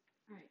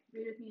right,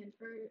 read with me in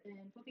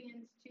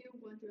Philippians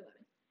 2:1 through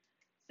 11.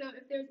 So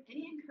if there's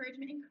any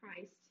encouragement in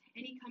Christ,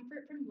 any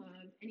comfort from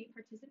love, any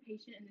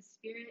participation in the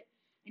Spirit,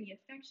 any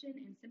affection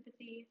and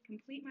sympathy.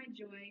 Complete my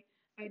joy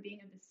by being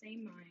of the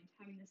same mind,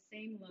 having the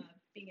same love,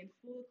 being in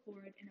full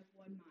accord and of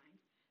one mind.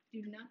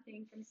 Do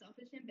nothing from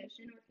selfish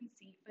ambition or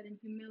conceit, but in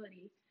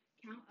humility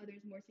count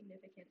others more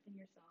significant than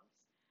yourselves.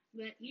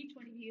 Let each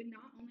one of you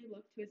not only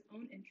look to his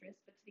own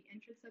interests, but to the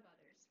interests of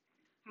others.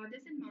 Have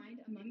this in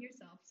mind among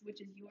yourselves, which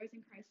is yours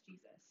in Christ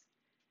Jesus,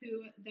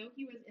 who, though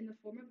he was in the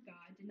form of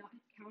God, did not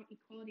count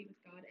equality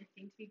with God a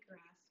thing to be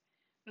grasped,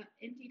 but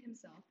emptied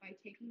himself by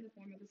taking the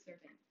form of a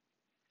servant.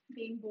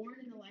 Being born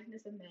in the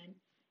likeness of men,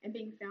 and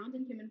being found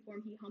in human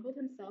form, he humbled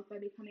himself by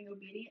becoming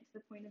obedient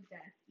to the point of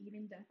death,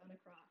 even death on a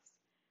cross.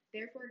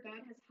 Therefore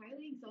God has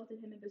highly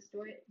exalted him and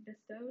bestowed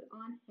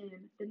on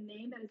him the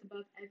name that is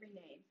above every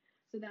name,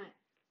 so that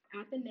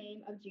at the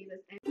name of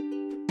Jesus.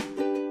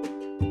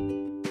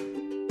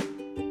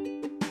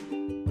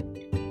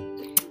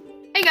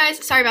 Hey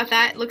guys, sorry about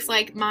that. Looks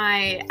like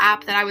my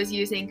app that I was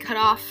using cut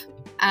off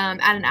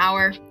at an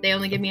hour. They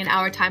only give me an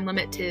hour time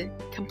limit to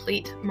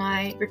complete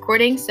my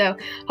recording, so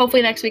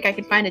hopefully next week I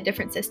can find a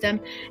different system.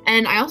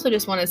 And I also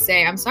just want to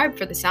say I'm sorry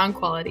for the sound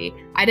quality.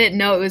 I didn't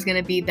know it was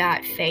going to be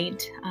that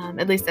faint.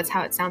 At least that's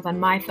how it sounds on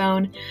my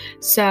phone.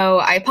 So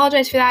I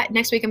apologize for that.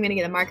 Next week I'm going to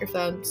get a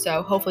microphone,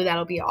 so hopefully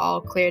that'll be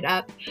all cleared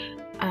up.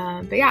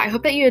 But yeah, I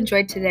hope that you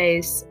enjoyed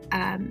today's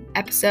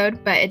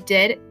episode, but it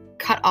did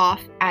cut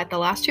off at the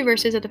last two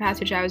verses of the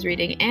passage I was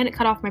reading, and it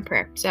cut off my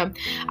prayer. So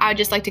I would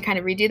just like to kind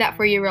of redo that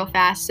for you real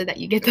fast so that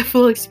you get the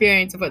full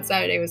experience of what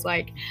Saturday was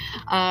like.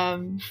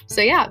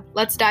 So yeah,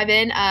 let's dive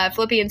in.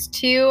 Philippians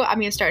 2, I'm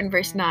going to start in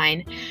verse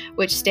 9,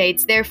 which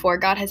states, Therefore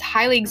God has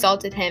highly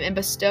exalted him and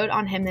bestowed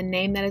on him the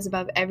name that is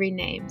above every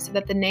name, so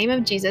that the name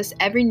of Jesus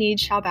every knee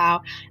shall bow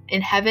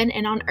in heaven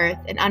and on earth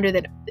and under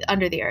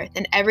the earth,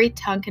 and every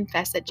tongue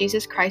confess that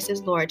Jesus Christ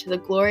is Lord, to the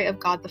glory of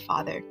God the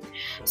Father.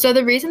 So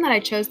the reason that I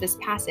chose this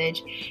passage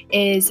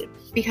is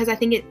because I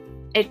think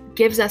it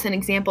gives us an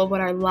example of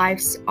what our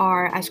lives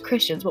are as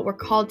Christians, what we're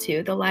called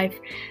to, the life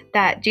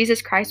that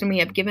Jesus Christ, when we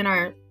have given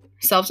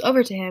ourselves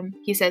over to him,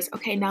 he says,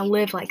 okay, now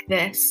live like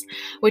this,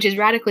 which is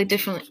radically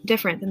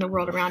different than the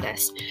world around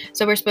us.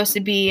 So we're supposed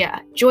to be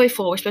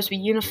joyful, we're supposed to be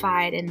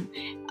unified and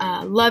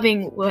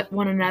loving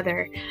one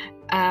another.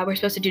 We're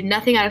supposed to do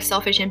nothing out of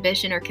selfish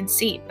ambition or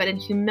conceit, but in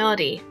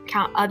humility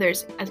count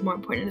others as more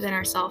important than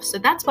ourselves. So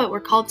that's what we're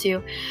called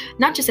to,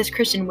 not just as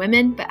Christian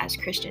women, but as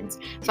Christians.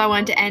 So I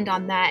wanted to end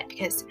on that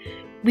because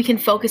we can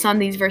focus on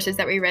these verses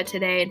that we read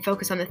today and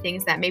focus on the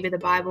things that maybe the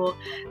Bible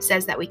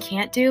says that we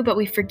can't do, but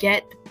we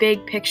forget the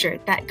big picture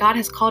that God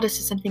has called us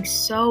to something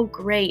so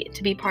great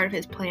to be part of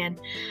his plan.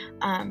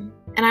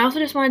 And I also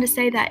just wanted to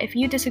say that if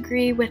you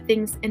disagree with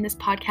things in this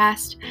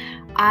podcast,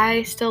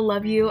 I still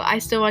love you. I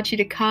still want you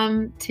to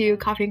come to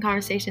Coffee and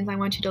Conversations. I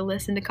want you to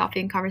listen to Coffee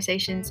and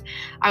Conversations.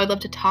 I would love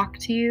to talk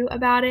to you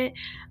about it.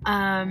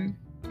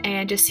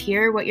 And just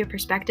hear what your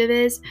perspective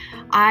is.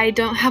 I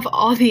don't have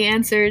all the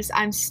answers.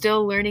 I'm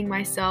still learning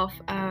myself,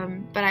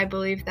 but I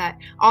believe that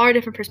all our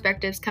different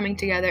perspectives coming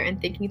together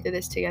and thinking through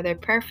this together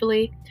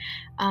prayerfully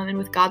and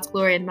with God's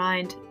glory in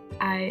mind,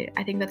 I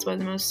think that's one of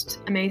the most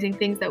amazing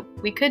things that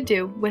we could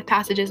do with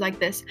passages like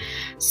this.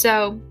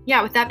 So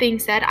yeah, with that being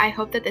said, I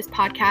hope that this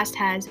podcast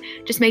has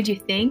just made you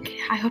think.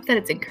 I hope that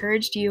it's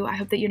encouraged you. I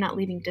hope that you're not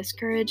leaving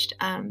discouraged.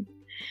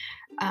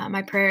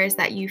 My prayer is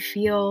that you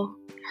feel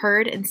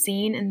heard and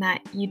seen, and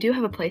that you do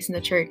have a place in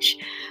the church,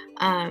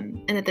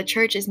 and that the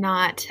church is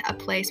not a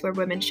place where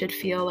women should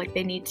feel like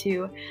they need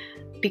to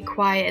be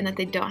quiet and that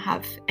they don't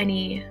have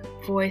any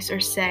voice or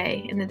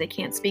say and that they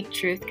can't speak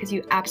truth, because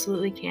you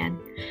absolutely can.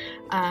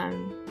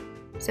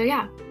 So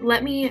yeah,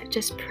 let me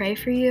just pray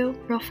for you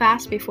real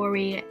fast before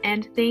we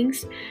end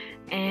things.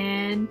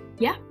 And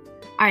yeah,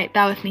 all right,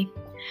 bow with me.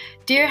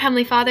 Dear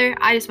Heavenly Father,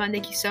 I just want to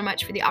thank you so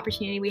much for the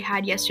opportunity we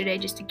had yesterday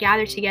just to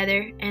gather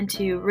together and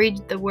to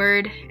read the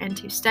Word and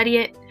to study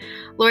it.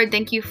 Lord,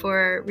 thank you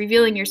for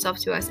revealing yourself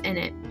to us in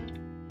it.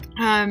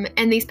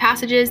 And these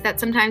passages that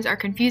sometimes are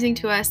confusing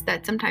to us,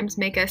 that sometimes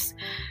make us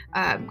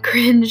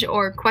cringe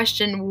or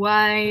question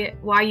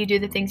why you do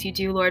the things you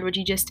do, Lord, would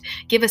you just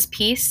give us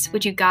peace?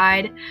 Would you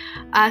guide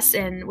us,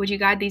 and would you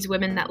guide these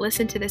women that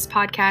listen to this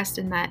podcast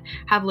and that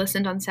have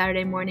listened on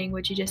Saturday morning?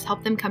 Would you just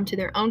help them come to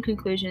their own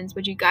conclusions?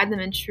 Would you guide them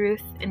in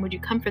truth, and would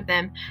you comfort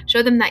them?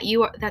 Show them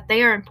that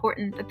they are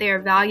important, that they are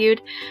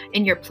valued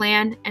in your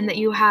plan, and that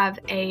you have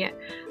a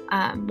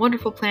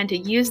wonderful plan to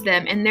use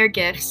them and their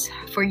gifts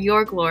for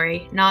your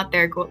glory, not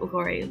their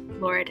glory,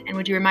 Lord. And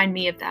would you remind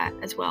me of that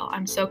as well?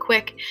 I'm so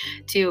quick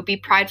to be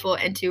prideful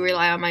and to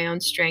rely on my own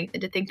strength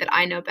and to think that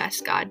I know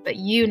best, God, but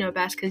you know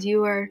best because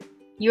you are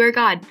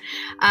God.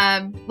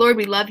 Lord,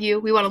 we love you.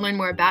 We want to learn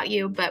more about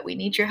you, but we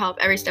need your help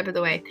every step of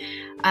the way.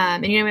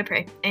 In your name I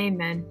pray.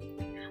 Amen.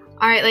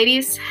 All right,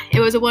 ladies, it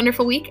was a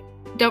wonderful week.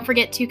 Don't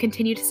forget to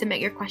continue to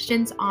submit your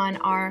questions on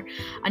our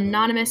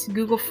anonymous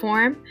Google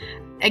form.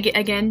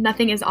 Again,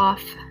 nothing is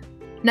off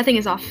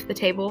the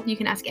table. You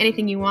can ask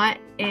anything you want,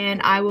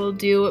 and I will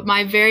do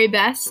my very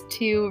best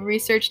to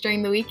research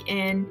during the week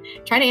and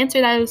try to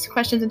answer those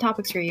questions and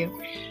topics for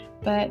you.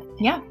 But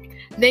yeah,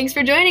 thanks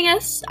for joining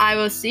us. I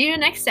will see you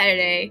next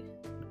Saturday.